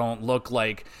good. They don't look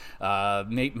like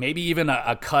maybe even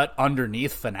a cut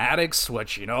underneath Fanatics,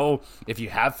 which, if you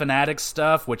have Fanatics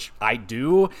stuff, which I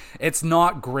do, it's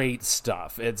not great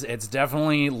stuff. It's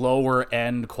definitely lower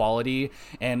end quality.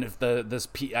 And if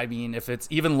if it's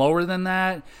even lower than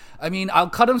that, I'll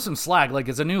cut them some slack. Like,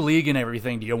 it's a new league and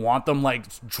everything. Do you want them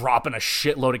dropping a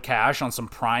shitload of cash on some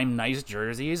prime nice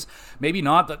jerseys? Maybe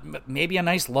not, but maybe a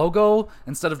nice logo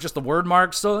instead of just the word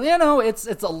mark. So, it's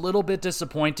a little bit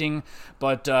disappointing,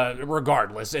 but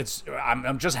regardless,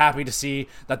 I'm just happy to see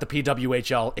that the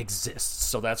PWHL exists,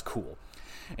 so that's cool.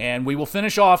 And we will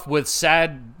finish off with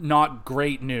sad, not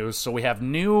great news. So we have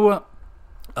new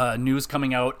news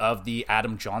coming out of the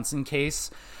Adam Johnson case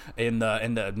in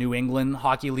the New England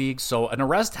Hockey League. So an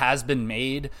arrest has been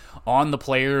made on the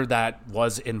player that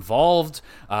was involved,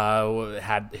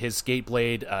 had his skate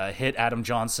blade hit Adam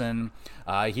Johnson.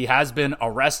 He has been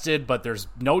arrested, but there's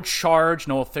no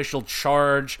official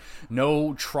charge,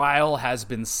 no trial has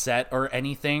been set or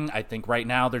anything. I think right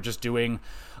now they're just doing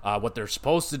what they're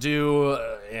supposed to do,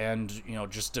 and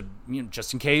just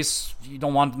in case you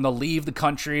don't want them to leave the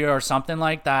country or something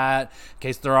like that, in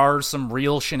case there are some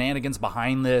real shenanigans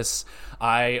behind this.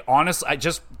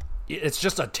 It's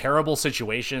just a terrible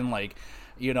situation.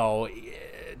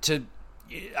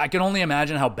 I can only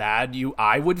imagine how bad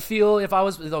I would feel if I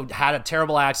had a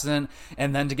terrible accident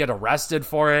and then to get arrested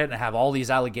for it and have all these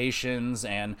allegations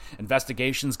and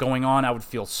investigations going on. I would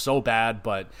feel so bad,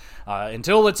 but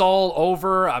until it's all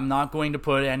over, I'm not going to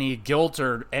put any guilt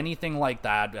or anything like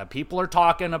that. People are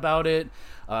talking about it,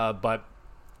 but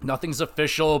nothing's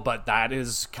official, but that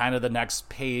is kind of the next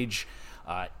page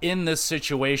in this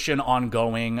situation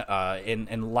ongoing.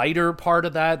 In lighter part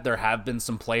of that, there have been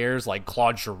some players like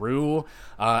Claude Giroux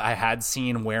I had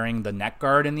seen wearing the neck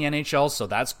guard in the NHL, so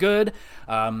that's good.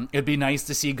 It'd be nice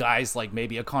to see guys like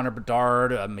maybe a Connor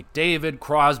Bedard, McDavid,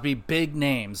 Crosby, big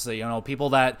names, people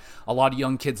that a lot of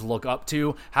young kids look up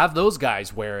to, have those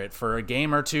guys wear it for a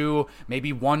game or two,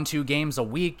 maybe 1-2 games a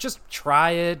week. Just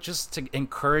try it, just to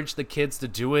encourage the kids to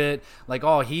do it. Like,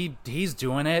 oh, he's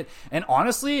doing it. And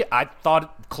honestly, I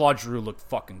thought Claude Giroux looked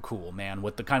fucking cool, man,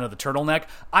 with the kind of the turtleneck.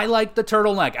 I like the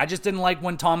turtleneck. I just didn't like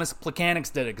when Thomas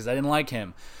Plekanec did it because I didn't like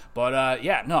him. But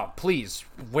no, please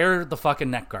wear the fucking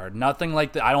neck guard. Nothing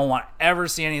like that. I don't want to ever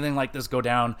see anything like this go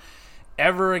down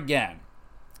ever again.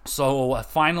 So a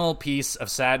final piece of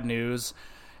sad news,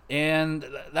 and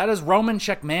that is Roman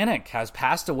Cechmanek has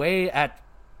passed away at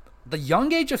the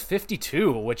young age of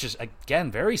 52, which is,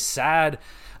 again, very sad.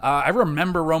 I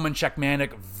remember Roman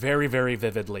Cechmanek very, very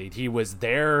vividly. He was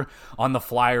there on the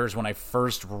Flyers when I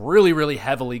first really, really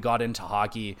heavily got into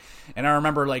hockey. And I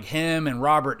remember him and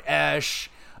Robert Esch,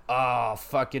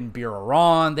 fucking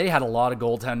Biron. They had a lot of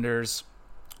goaltenders.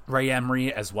 Ray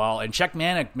Emery as well. And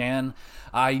Cechmanek, man,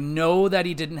 I know that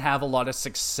he didn't have a lot of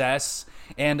success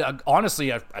and honestly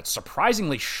a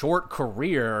surprisingly short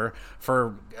career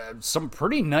for some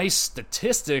pretty nice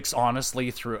statistics,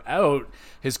 honestly, throughout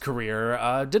his career.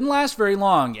 Didn't last very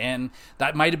long, and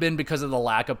that might have been because of the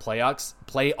lack of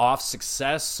playoff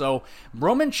success. So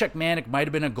Roman Cechmanek might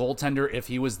have been a goaltender if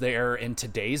he was there in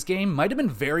today's game. Might have been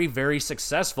very, very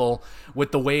successful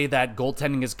with the way that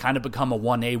goaltending has kind of become a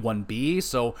 1A, 1B.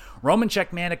 So Roman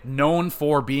Cechmanek, known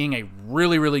for being a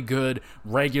really, really good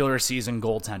regular season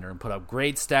goaltender and put up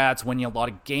great stats, win you a lot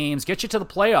of games, get you to the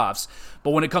playoffs.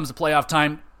 But when it comes to playoff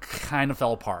time, kind of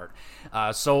fell apart.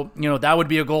 So, that would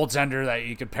be a goaltender that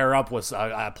you could pair up with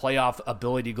a playoff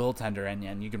ability goaltender,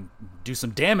 and you can do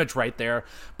some damage right there.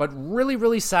 But really,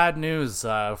 really sad news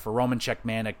for Roman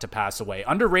Cechmanek to pass away.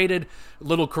 Underrated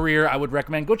little career. I would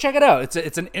recommend. Go check it out.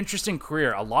 It's an interesting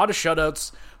career. A lot of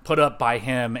shutouts put up by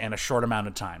him in a short amount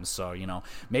of time. So,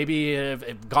 maybe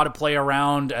if got to play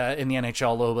around in the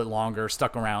NHL a little bit longer,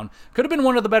 stuck around. Could have been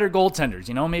one of the better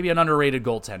goaltenders, maybe an underrated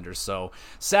goaltender. So,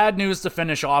 sad news to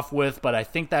finish off with, but I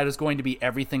think that is going to be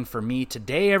everything for me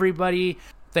today, everybody.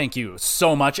 Thank you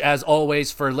so much, as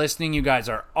always, for listening. You guys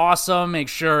are awesome. Make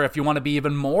sure, if you want to be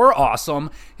even more awesome,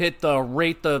 hit the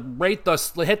like the rate,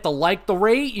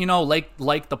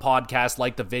 like the podcast,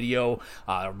 like the video,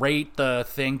 rate the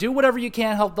thing. Do whatever you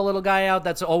can, help the little guy out.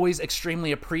 That's always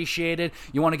extremely appreciated.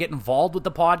 You want to get involved with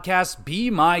the podcast? Be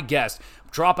my guest.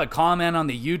 Drop a comment on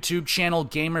the YouTube channel,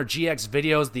 Gamer GX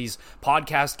Videos. These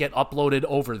podcasts get uploaded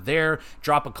over there.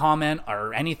 Drop a comment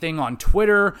or anything on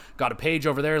Twitter. Got a page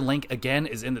over there. Link, again,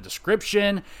 is in the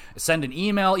description. Send an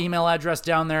email address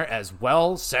down there as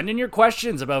well. Send in your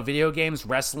questions about video games,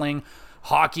 wrestling,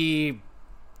 hockey,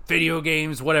 video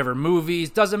games, whatever, movies,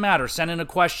 doesn't matter. Send in a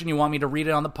question. You want me to read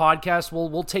it on the podcast?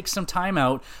 We'll take some time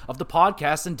out of the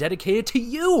podcast and dedicate it to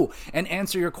you and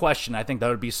answer your question. I think that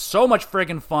would be so much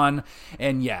friggin' fun.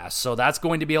 And yeah, so that's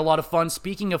going to be a lot of fun.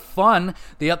 Speaking of fun,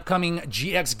 the upcoming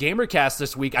GX GamerCast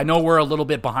this week. I know we're a little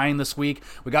bit behind this week.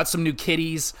 We got some new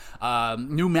kitties,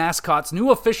 new mascots,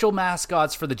 new official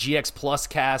mascots for the GX Plus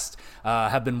cast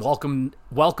have been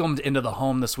welcomed into the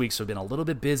home this week, so we've been a little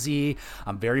bit busy.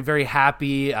 I'm very, very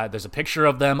happy. There's a picture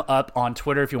of them up on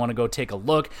Twitter if you want to go take a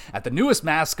look at the newest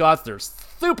mascots. They're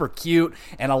super cute,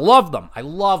 and I love them.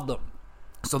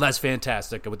 So that's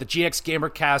fantastic. With the GX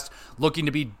GamerCast, looking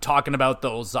to be talking about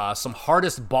those some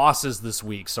hardest bosses this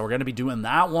week. So we're going to be doing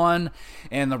that one.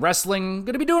 And the wrestling,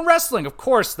 going to be doing wrestling. Of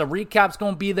course, the recap's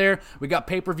going to be there. We got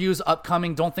pay-per-views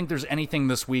upcoming. Don't think there's anything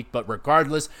this week, but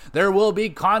regardless, there will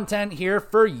be content here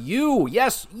for you.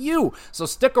 Yes, you. So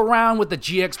stick around with the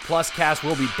GX Plus cast.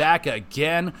 We'll be back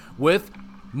again with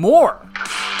more.